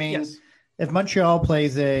 But I mean, yes. If Montreal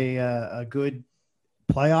plays a good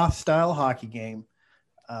playoff style hockey game,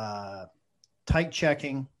 tight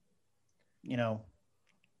checking,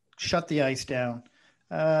 shut the ice down,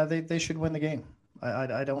 they should win the game.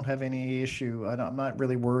 I don't have any issue. I'm not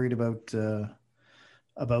really worried about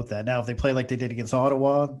that. Now, if they play like they did against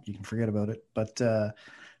Ottawa, you can forget about it. But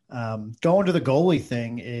going to the goalie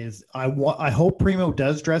thing is I hope Primo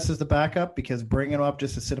does dress as the backup, because bringing him up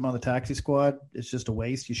just to sit him on the taxi squad is just a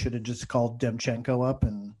waste. You should have just called Demchenko up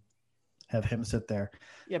and have him sit there.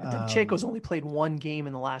 Yeah, but Demchenko's only played 1 game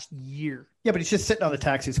in the last year. Yeah, but he's just sitting on the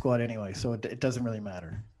taxi squad anyway, so it doesn't really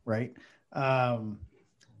matter, right?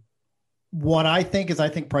 What I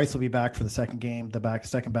think Price will be back for the second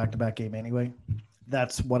back-to-back game anyway.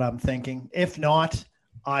 That's what I'm thinking. If not,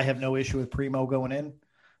 I have no issue with Primo going in.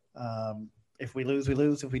 If we lose, we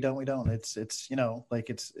lose. If we don't, we don't. It's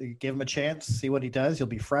give him a chance, see what he does. He'll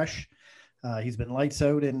be fresh. He's been lights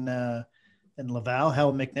out in Laval.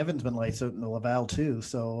 Hell, McNiven's been lights out in the Laval too.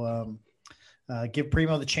 So give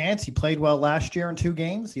Primo the chance. He played well last year in 2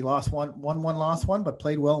 games. He lost one, lost one, but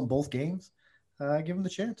played well in both games. Give him the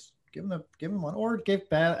chance. Give him one, or give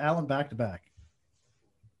Allen back to back.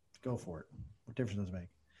 Go for it. What difference does it make?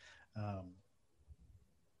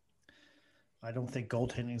 I don't think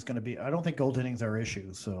goaltending is going to be. I don't think goaltending's our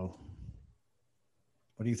issue. So,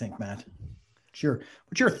 what do you think, Matt? What's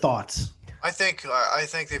your thoughts? I think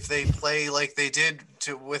if they play like they did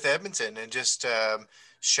with Edmonton and just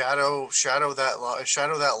shadow that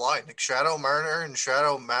line, like shadow Marner and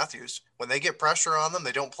shadow Matthews. When they get pressure on them,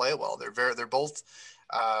 they don't play well. They're both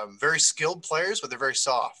very skilled players, but they're very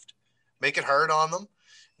soft. Make it hard on them.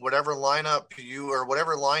 Whatever lineup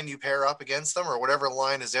whatever line you pair up against them, or whatever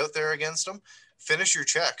line is out there against them, finish your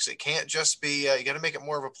checks. It can't just be, you got to make it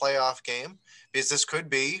more of a playoff game, because this could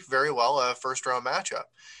be very well a first round matchup.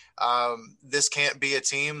 This can't be a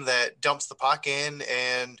team that dumps the puck in,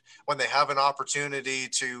 and when they have an opportunity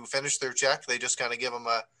to finish their check, they just kind of give them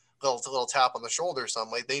a little tap on the shoulder or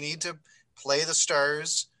something. Like, they need to play the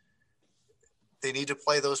stars. They need to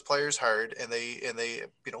play those players hard, and they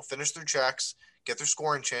finish their checks, get their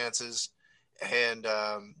scoring chances, and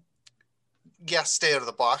yes, stay out of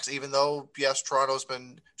the box. Even though, yes, Toronto's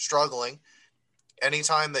been struggling.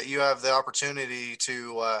 Anytime that you have the opportunity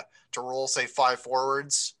to roll, say, 5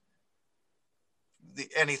 forwards,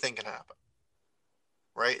 anything can happen,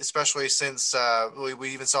 right? Especially since we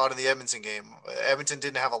even saw it in the Edmonton game. Edmonton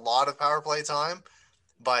didn't have a lot of power play time,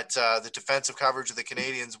 but the defensive coverage of the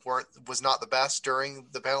Canadians was not the best during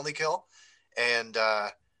the penalty kill, and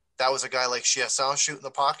that was a guy like Chiasson shooting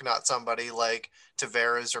the puck, not somebody like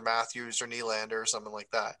Tavares or Matthews or Nylander or something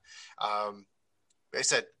like that. I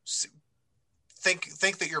said,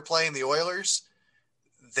 think that you're playing the Oilers.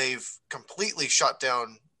 They've completely shut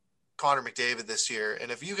down Connor McDavid this year,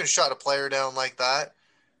 and if you can shut a player down like that,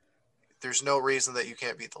 there's no reason that you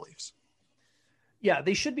can't beat the Leafs. Yeah,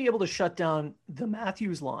 they should be able to shut down the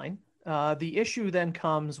Matthews line. The issue then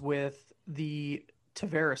comes with the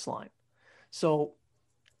Tavares line. So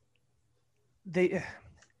they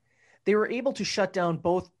were able to shut down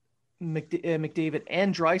both McDavid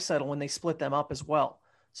and Draisaitl when they split them up as well.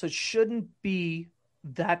 So it shouldn't be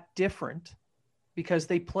that different because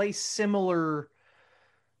they play similar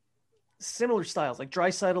styles. Like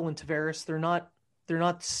Draisaitl and Tavares, they're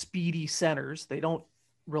not speedy centers. They don't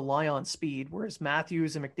rely on speed, whereas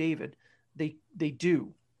Matthews and McDavid, they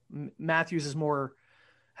do. Matthews has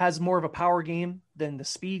more of a power game than the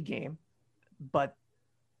speed game, but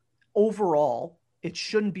overall, it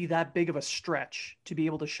shouldn't be that big of a stretch to be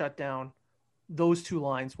able to shut down those two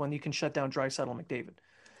lines when you can shut down Draisaitl and McDavid.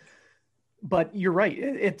 But you're right.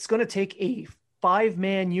 It's going to take a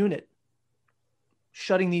 5-man unit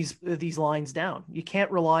shutting these lines down. You can't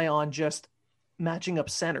rely on just matching up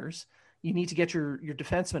centers. You need to get your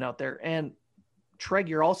defensemen out there. And Treg,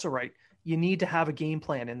 you're also right. You need to have a game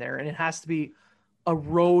plan in there, and it has to be a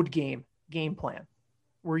road game plan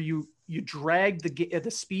where you drag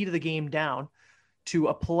the speed of the game down to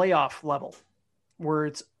a playoff level where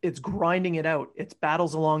it's grinding it out. It's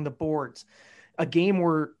battles along the boards. A game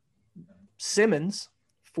where Simmons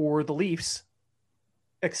for the Leafs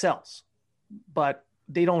excels, but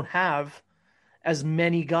they don't have as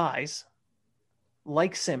many guys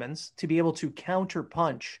like Simmons to be able to counter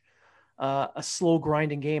punch a slow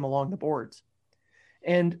grinding game along the boards.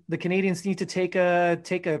 And the Canadians need to take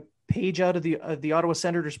a page out of the Ottawa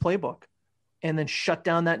Senators playbook and then shut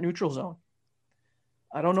down that neutral zone.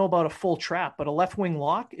 I don't know about a full trap, but a left wing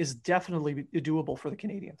lock is definitely doable for the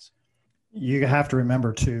Canadians. You have to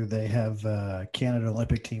remember too, they have Canada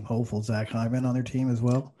Olympic team hopeful Zach Hyman on their team as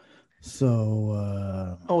well.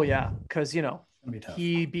 So oh yeah, because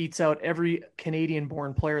he beats out every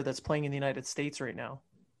Canadian-born player that's playing in the United States right now.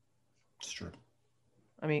 It's true.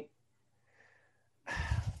 I mean,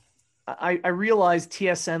 I realize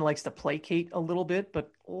TSN likes to placate a little bit,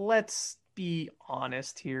 but let's be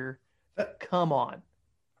honest here. Come on.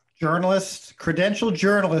 Credentialed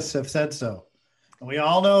journalists have said so. And we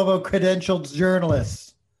all know about credentialed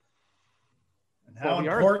journalists and how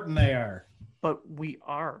important they are. But we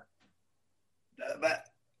are.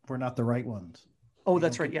 We're not the right ones. Oh,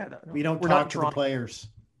 that's right. Yeah. No. We don't talk to the players.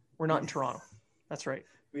 We're not in Toronto. That's right.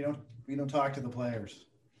 We don't talk to the players.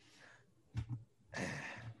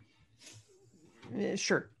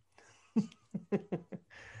 Sure.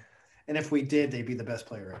 And if we did, they'd be the best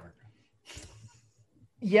player ever.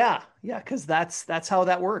 Yeah, because that's how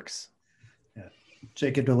that works. Yeah,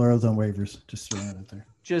 Jacob DeLauro's on waivers. Just throwing it out there.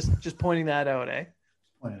 Just pointing that out, eh?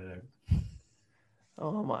 Pointing it out.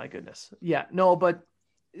 Oh my goodness. Yeah, no, but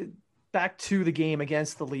back to the game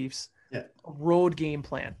against the Leafs. Yeah, road game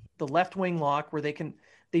plan. The left wing lock where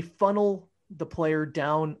they funnel the player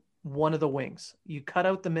down one of the wings. You cut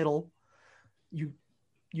out the middle. You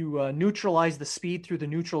neutralize the speed through the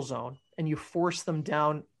neutral zone, and you force them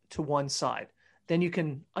down to one side. Then you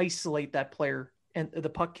can isolate that player and the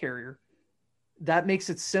puck carrier. That makes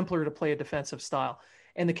it simpler to play a defensive style.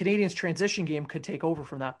 And the Canadiens' transition game could take over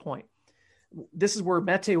from that point. This is where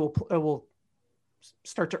Mete will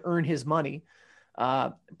start to earn his money.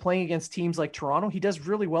 Playing against teams like Toronto, he does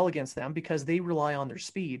really well against them because they rely on their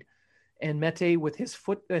speed. And Mete, with his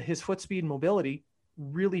foot speed and mobility,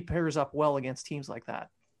 really pairs up well against teams like that.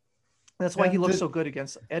 That's why he looks so good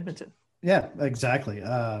against Edmonton. Yeah, exactly.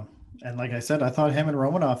 And like I said, I thought him and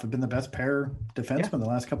Romanov have been the best pair defensemen the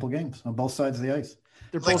last couple of games on both sides of the ice.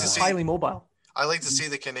 They're both highly mobile. I like to see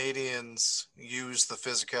the Canadians use the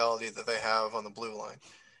physicality that they have on the blue line,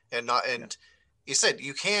 you said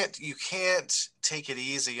you can't take it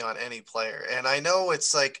easy on any player. And I know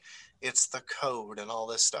it's like it's the code and all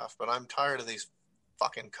this stuff, but I'm tired of these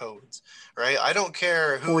fucking codes, right? I don't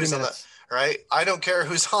care 40 who's on the minutes. right. I don't care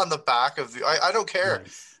who's on the back of the. I don't care,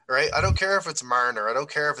 Nice. right? I don't care if it's Marner. I don't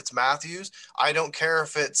care if it's Matthews. I don't care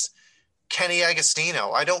if it's Kenny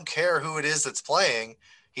Agostino. I don't care who it is that's playing.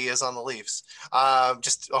 He is on the Leafs.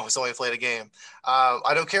 He's only played a game.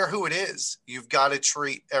 I don't care who it is. You've got to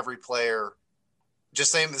treat every player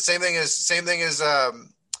just same thing as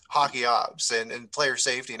hockey ops and player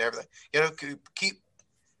safety and everything. You know,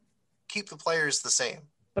 keep the players the same.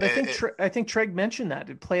 But I think Treg mentioned that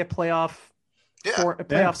to play a playoff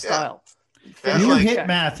style. Yeah, You like, hit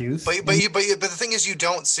Matthews, but the thing is, you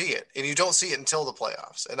don't see it, and you don't see it until the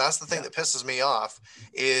playoffs, and that's the thing that pisses me off.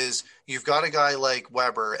 Is you've got a guy like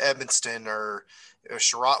Weber, Edmonston, or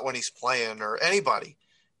Sherratt when he's playing, or anybody,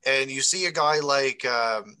 and you see a guy like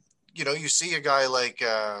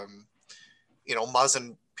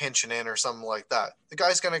Muzzin pinching in or something like that. The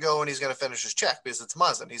guy's going to go and he's going to finish his check because it's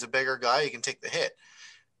Muzzin. He's a bigger guy. He can take the hit.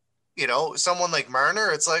 You know, someone like Marner,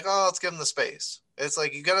 it's like, oh, let's give him the space. It's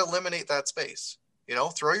like, you got to eliminate that space, you know,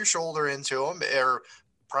 throw your shoulder into him or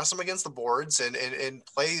press him against the boards and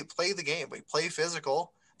play the game. We play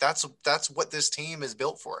physical. That's what this team is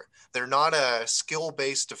built for. They're not a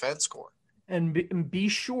skill-based defense corps. And be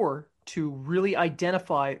sure to really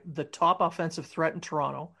identify the top offensive threat in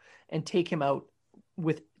Toronto and take him out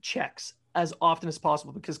with checks as often as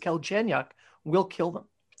possible, because Galchenyuk will kill them.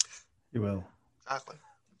 He will. Exactly.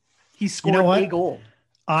 He scored a goal.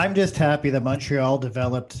 I'm just happy that Montreal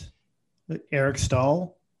developed Eric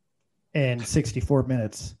Stahl in 64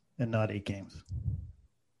 minutes and not 8 games.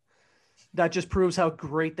 That just proves how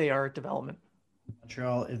great they are at development.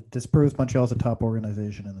 This proves Montreal's a top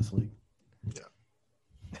organization in this league. Yeah.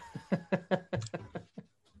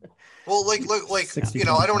 Well, like you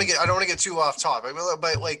know, I don't want to get too off topic,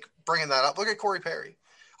 but like bringing that up, look at Corey Perry.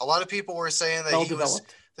 A lot of people were saying that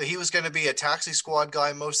he was going to be a taxi squad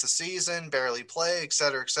guy most of the season, barely play, et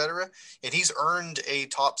cetera, and he's earned a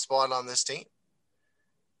top spot on this team.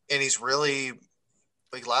 And he's really,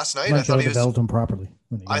 like last night, I thought he developed him properly.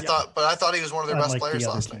 I thought he was one of their best players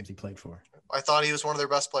last night. He played for. I thought he was one of their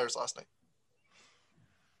best players last night.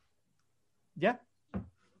 Yeah.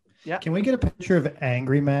 Yeah. Can we get a picture of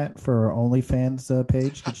Angry Matt for our OnlyFans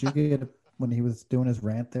page? Did you get when he was doing his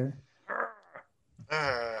rant there?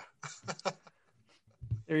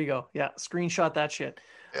 There you go. Yeah, screenshot that shit.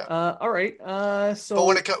 Yeah. All right. So, but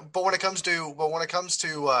when it comes to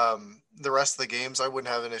the rest of the games, I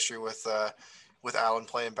wouldn't have an issue with Allen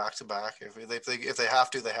playing back to back. If they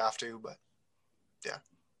have to, they have to. But yeah.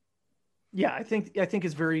 Yeah, I think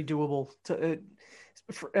it's very doable.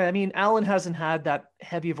 Allen hasn't had that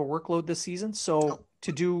heavy of a workload this season, so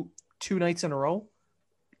to do 2 nights in a row,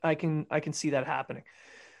 I can see that happening.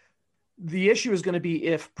 The issue is going to be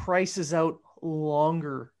if Price is out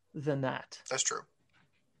longer than that. That's true.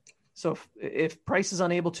 So if Price is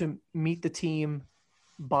unable to meet the team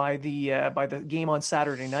by the game on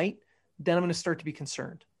Saturday night, then I'm going to start to be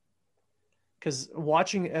concerned. Because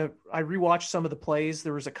I rewatched some of the plays.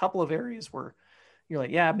 There was a couple of areas where you're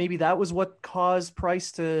like, yeah, maybe that was what caused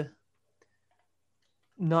Price to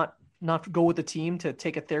not go with the team, to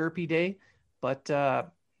take a therapy day. But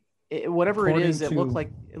whatever it is, it looked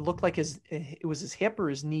like it was his hip or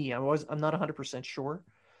his knee. I'm not 100% sure.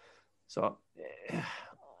 So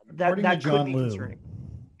that could be concerning.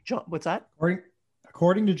 John, what's that?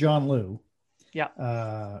 According to John Liu,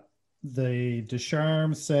 yeah, the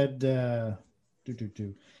Ducharme said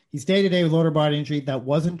he's day-to-day with lower body injury that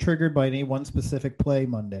wasn't triggered by any one specific play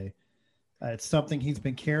Monday. It's something he's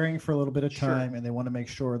been carrying for a little bit of time, and they want to make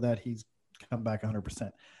sure that he's come back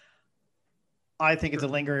 100%. I think it's a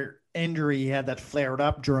lingering injury he had that flared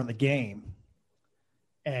up during the game.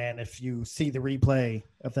 And if you see the replay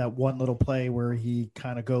of that one little play where he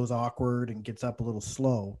kind of goes awkward and gets up a little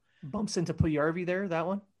slow. Bumps into Puljujarvi there, that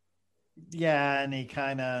one? Yeah, and he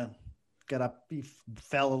kind of got up, he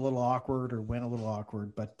fell a little awkward or went a little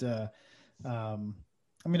awkward. But,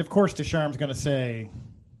 of course, Ducharme's going to say,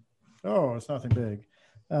 oh, it's nothing big.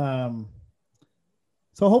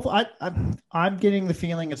 So hopefully I'm getting the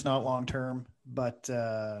feeling it's not long-term, but,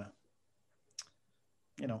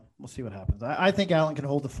 we'll see what happens. I think Allen can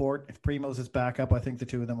hold the fort. If Primoz is back up, I think the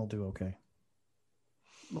two of them will do okay.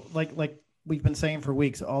 Like we've been saying for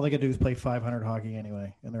weeks, all they got to do is play 500 hockey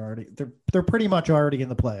anyway, and they're pretty much already in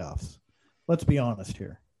the playoffs. Let's be honest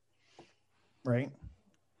here, right?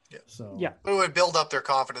 Yeah. So yeah, it would build up their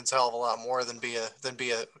confidence a hell of a lot more than be a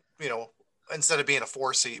instead of being a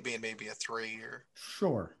 4 seed, being maybe a 3 or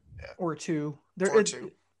sure, or 2. Or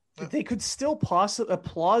 2. They could still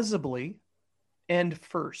plausibly end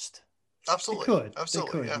first Absolutely. They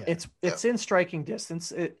could, Yeah. yeah. It's in striking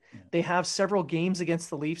distance. They have several games against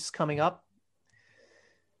the Leafs coming up.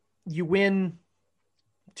 You win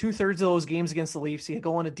 2/3 of those games against the Leafs. You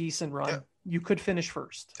go on a decent run. Yeah. You could finish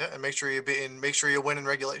first. Yeah, and make sure you win in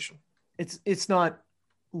regulation. It's not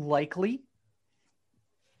likely,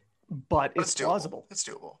 but it's plausible. It's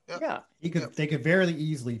doable. Yeah. Yeah. They could very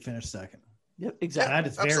easily finish second. Yep, exactly. That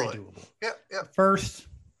is very absolutely. doable. Yeah. First,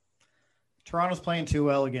 Toronto's playing too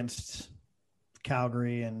well against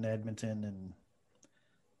Calgary and Edmonton,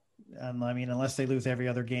 and I mean, unless they lose every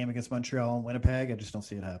other game against Montreal and Winnipeg, I just don't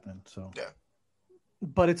see it happening. So Yeah.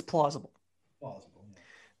 But it's plausible. Plausible.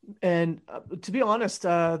 Yeah. And to be honest,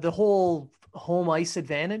 the whole home ice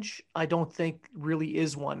advantage, I don't think really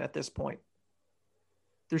is one at this point.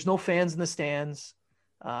 There's no fans in the stands.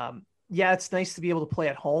 Yeah, it's nice to be able to play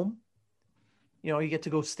at home. You know, you get to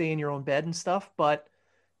go stay in your own bed and stuff, but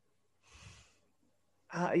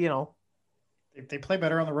you know, They play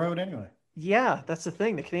better on the road anyway. yeah, that's the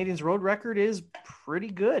thing. The Canadiens' road record is pretty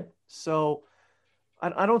good. So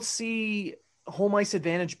I don't see home ice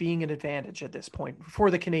advantage being an advantage at this point for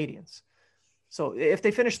the Canadiens. So if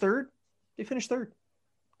they finish third, they finish third.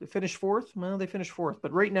 They finish fourth, well, they finish fourth.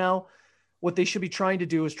 But right now, what they should be trying to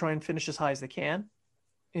do is try and finish as high as they can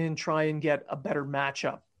and try and get a better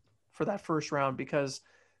matchup for that first round because,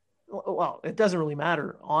 well, it doesn't really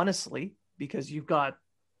matter, honestly, because you've got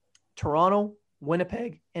Toronto,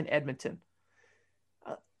 Winnipeg, and Edmonton.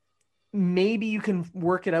 Maybe you can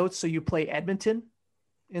work it out so you play Edmonton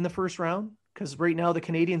in the first round because right now the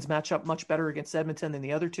Canadiens match up much better against Edmonton than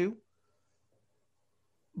the other two.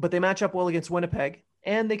 But they match up well against Winnipeg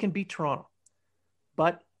and they can beat Toronto.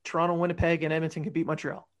 But Toronto, Winnipeg, and Edmonton can beat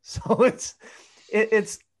Montreal. So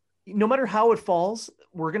it's no matter how it falls,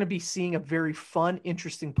 we're going to be seeing a very fun,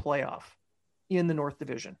 interesting playoff in the North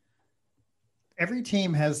Division. Every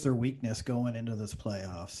team has their weakness going into this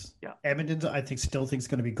playoffs. Yeah. Edmonton, I think, still thinks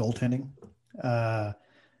going to be goaltending.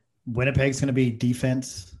 Winnipeg's going to be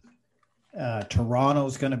defense.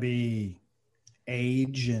 Toronto's going to be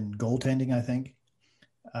age and goaltending, I think.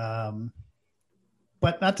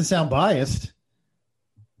 But not to sound biased,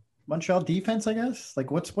 Montreal defense, I guess. Like,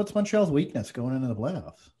 what's Montreal's weakness going into the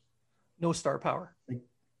playoffs? No star power.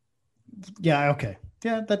 Yeah. Okay.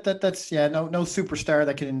 Yeah. That's no superstar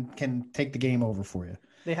that can take the game over for you.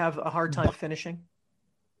 They have a hard time finishing.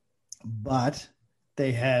 But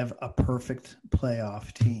they have a perfect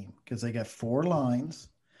playoff team because they got 4 lines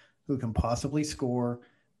who can possibly score,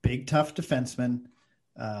 big, tough defensemen,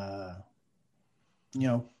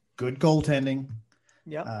 good goaltending.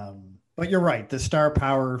 Yeah. But you're right. The star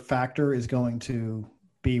power factor is going to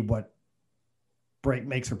be what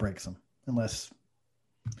makes or breaks them, unless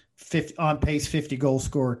 50 goal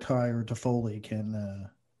scorer Tyler Toffoli can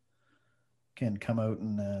come out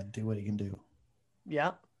and do what he can do.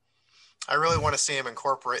 Yeah. I really want to see him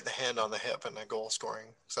incorporate the hand on the hip in a goal scoring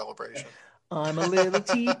celebration. I'm a little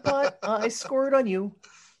teapot. I scored on you.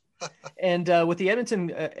 And with the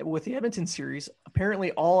Edmonton series,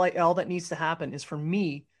 apparently all that needs to happen is for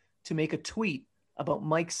me to make a tweet about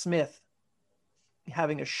Mike Smith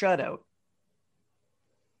having a shutout,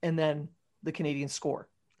 and then the Canadiens score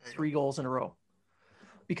 3 goals in a row,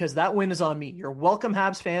 because that win is on me. You're welcome,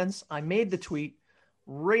 Habs fans. I made the tweet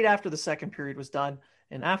right after the second period was done,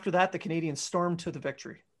 and after that, the Canadiens stormed to the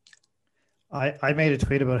victory. I made a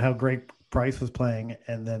tweet about how great Price was playing,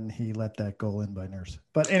 and then he let that goal in by Nurse.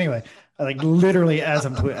 But anyway, literally as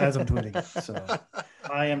I'm tweeting, so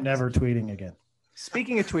I am never tweeting again.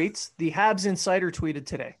 Speaking of tweets, the Habs Insider tweeted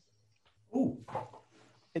today. Ooh,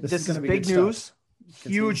 this is big news,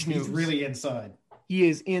 huge news. He's really inside. He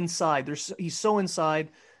is inside. He's so inside.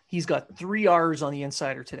 He's got 3 R's on the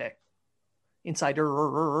Insider today.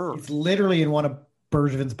 Insider. He's literally in one of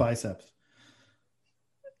Bergevin's biceps.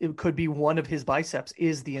 It could be one of his biceps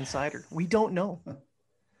is the Insider. We don't know.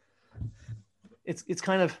 It's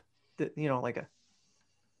kind of like a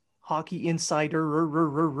hockey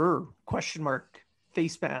insider question mark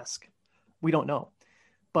face mask. We don't know,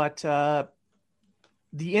 but the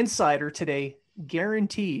Insider today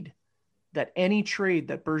guaranteed that any trade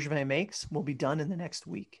that Bergevin makes will be done in the next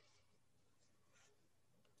week.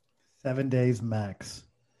 7 days max.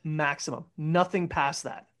 Maximum. Nothing past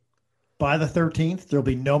that. By the 13th, there'll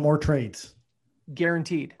be no more trades.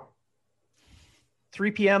 Guaranteed.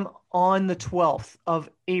 3 p.m. on the 12th of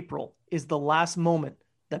April is the last moment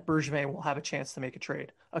that Bergevin will have a chance to make a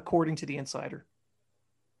trade, according to the Insider.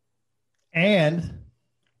 And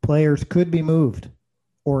players could be moved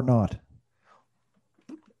or not.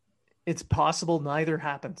 It's possible neither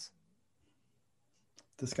happens.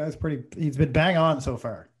 This guy's he's been bang on so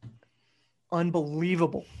far.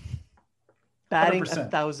 Unbelievable. Batting 100%.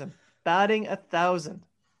 1,000. Batting 1,000.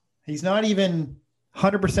 He's not even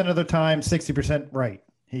 100% of the time, 60% right.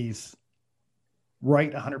 He's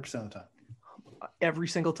right 100% of the time. Every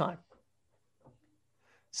single time.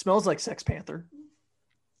 Smells like Sex Panther,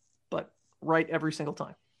 but right every single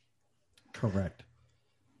time. Correct.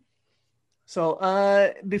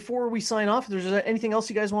 So before we sign off, there's anything else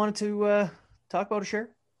you guys wanted to talk about or share?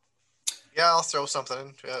 Yeah, I'll throw something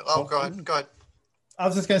in. Go ahead. I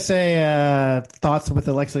was just going to say thoughts with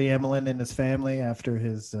Alexei Emelin and his family after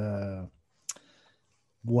his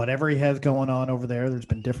whatever he has going on over there. There's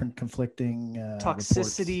been different conflicting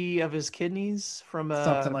toxicity reports. Of his kidneys from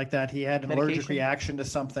something like that. He had an medication. allergic reaction to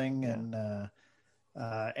something. And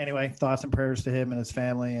anyway, thoughts and prayers to him and his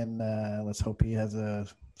family. And let's hope he has a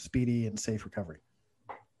speedy and safe recovery.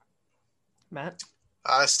 Matt?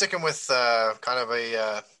 Sticking with kind of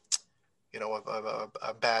a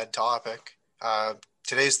bad topic.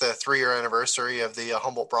 Today's the 3-year anniversary of the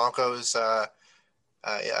Humboldt Broncos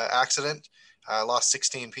accident. Lost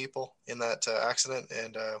 16 people in that accident,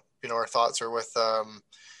 and our thoughts are with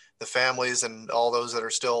the families and all those that are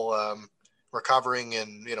still recovering.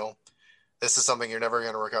 And this is something you're never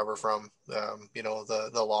going to recover from. The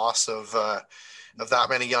loss of that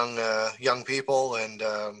many young people and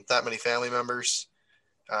that many family members.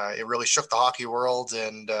 It really shook the hockey world,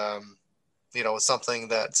 and it's something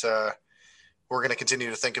that we're going to continue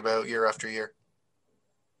to think about year after year.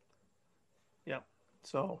 Yeah.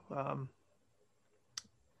 So,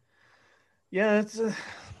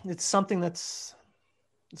 it's something it's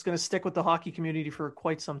going to stick with the hockey community for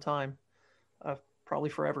quite some time, probably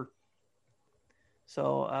forever.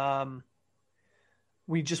 So,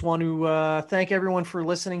 we just want to thank everyone for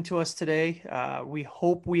listening to us today. We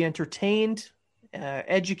hope we entertained,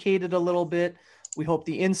 educated a little bit. We hope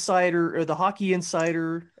the insider or the Hockey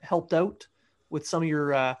Insider helped out with some of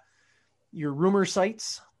your rumor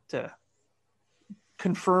sites to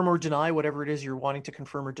confirm or deny whatever it is you're wanting to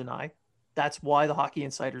confirm or deny. That's why the Hockey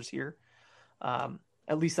Insider's here.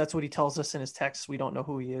 At least that's what he tells us in his texts. We don't know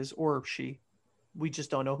who he is or she. We just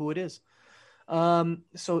don't know who it is.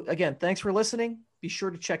 So again, thanks for listening. Be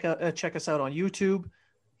sure to check us out on YouTube.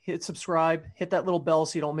 Hit subscribe, hit that little bell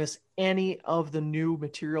so you don't miss any of the new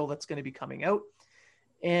material that's going to be coming out.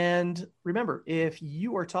 And remember, if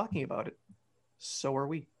you are talking about it, so are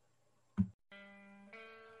we.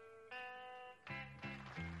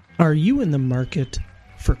 Are you in the market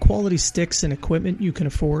for quality sticks and equipment you can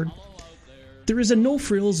afford? There is a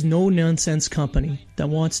no-frills, no-nonsense company that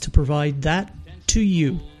wants to provide that to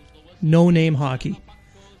you. No Name Hockey.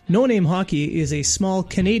 No Name Hockey is a small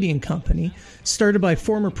Canadian company started by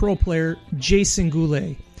former pro player Jason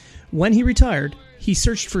Goulet. When he retired, he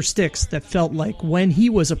searched for sticks that felt like when he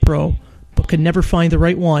was a pro, but could never find the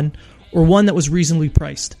right one or one that was reasonably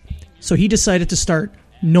priced. So he decided to start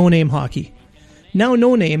No Name Hockey. Now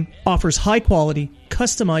No Name offers high-quality,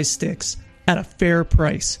 customized sticks at a fair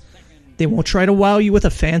price. They won't try to wow you with a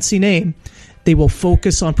fancy name. They will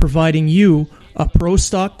focus on providing you a pro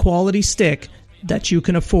stock quality stick that you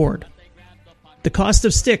can afford. The cost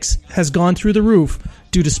of sticks has gone through the roof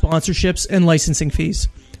due to sponsorships and licensing fees.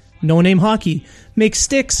 No Name Hockey makes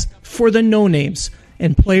sticks for the no-names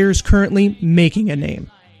and players currently making a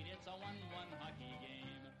name.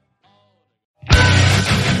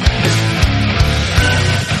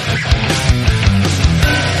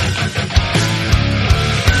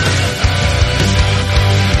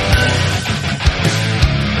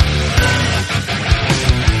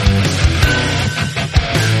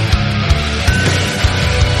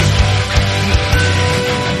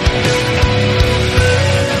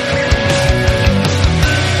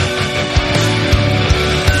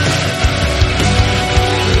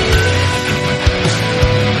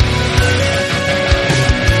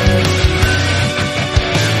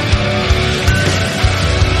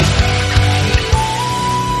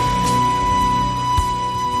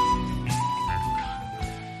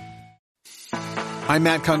 I'm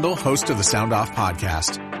Matt Kundle, host of the Sound Off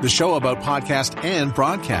Podcast, the show about podcast and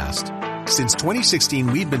broadcast. Since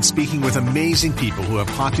 2016, we've been speaking with amazing people who have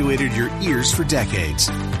populated your ears for decades.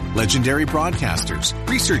 Legendary broadcasters,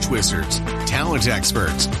 research wizards, talent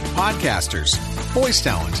experts, podcasters, voice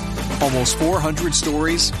talent. Almost 400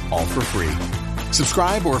 stories, all for free.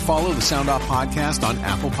 Subscribe or follow the Sound Off Podcast on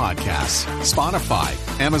Apple Podcasts,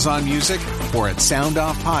 Spotify, Amazon Music, or at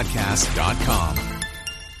soundoffpodcast.com.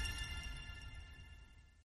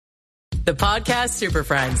 The Podcast Super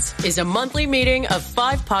Friends is a monthly meeting of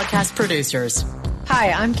 5 podcast producers.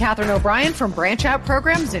 Hi, I'm Katherine O'Brien from Branch Out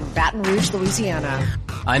Programs in Baton Rouge, Louisiana.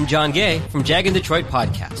 I'm John Gay from Jag and Detroit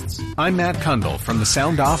Podcasts. I'm Matt Kundle from the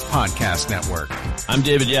Sound Off Podcast Network. I'm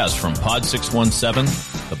David Yaz from Pod 617,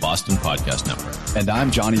 the Boston Podcast Network. And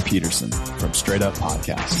I'm Johnny Peterson from Straight Up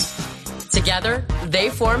Podcasts. Together, they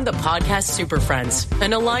form the Podcast Super Friends,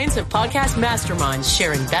 an alliance of podcast masterminds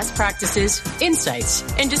sharing best practices, insights,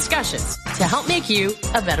 and discussions to help make you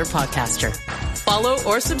a better podcaster. Follow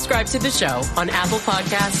or subscribe to the show on Apple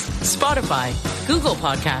Podcasts, Spotify, Google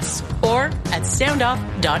Podcasts, or at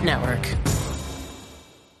soundoff.network.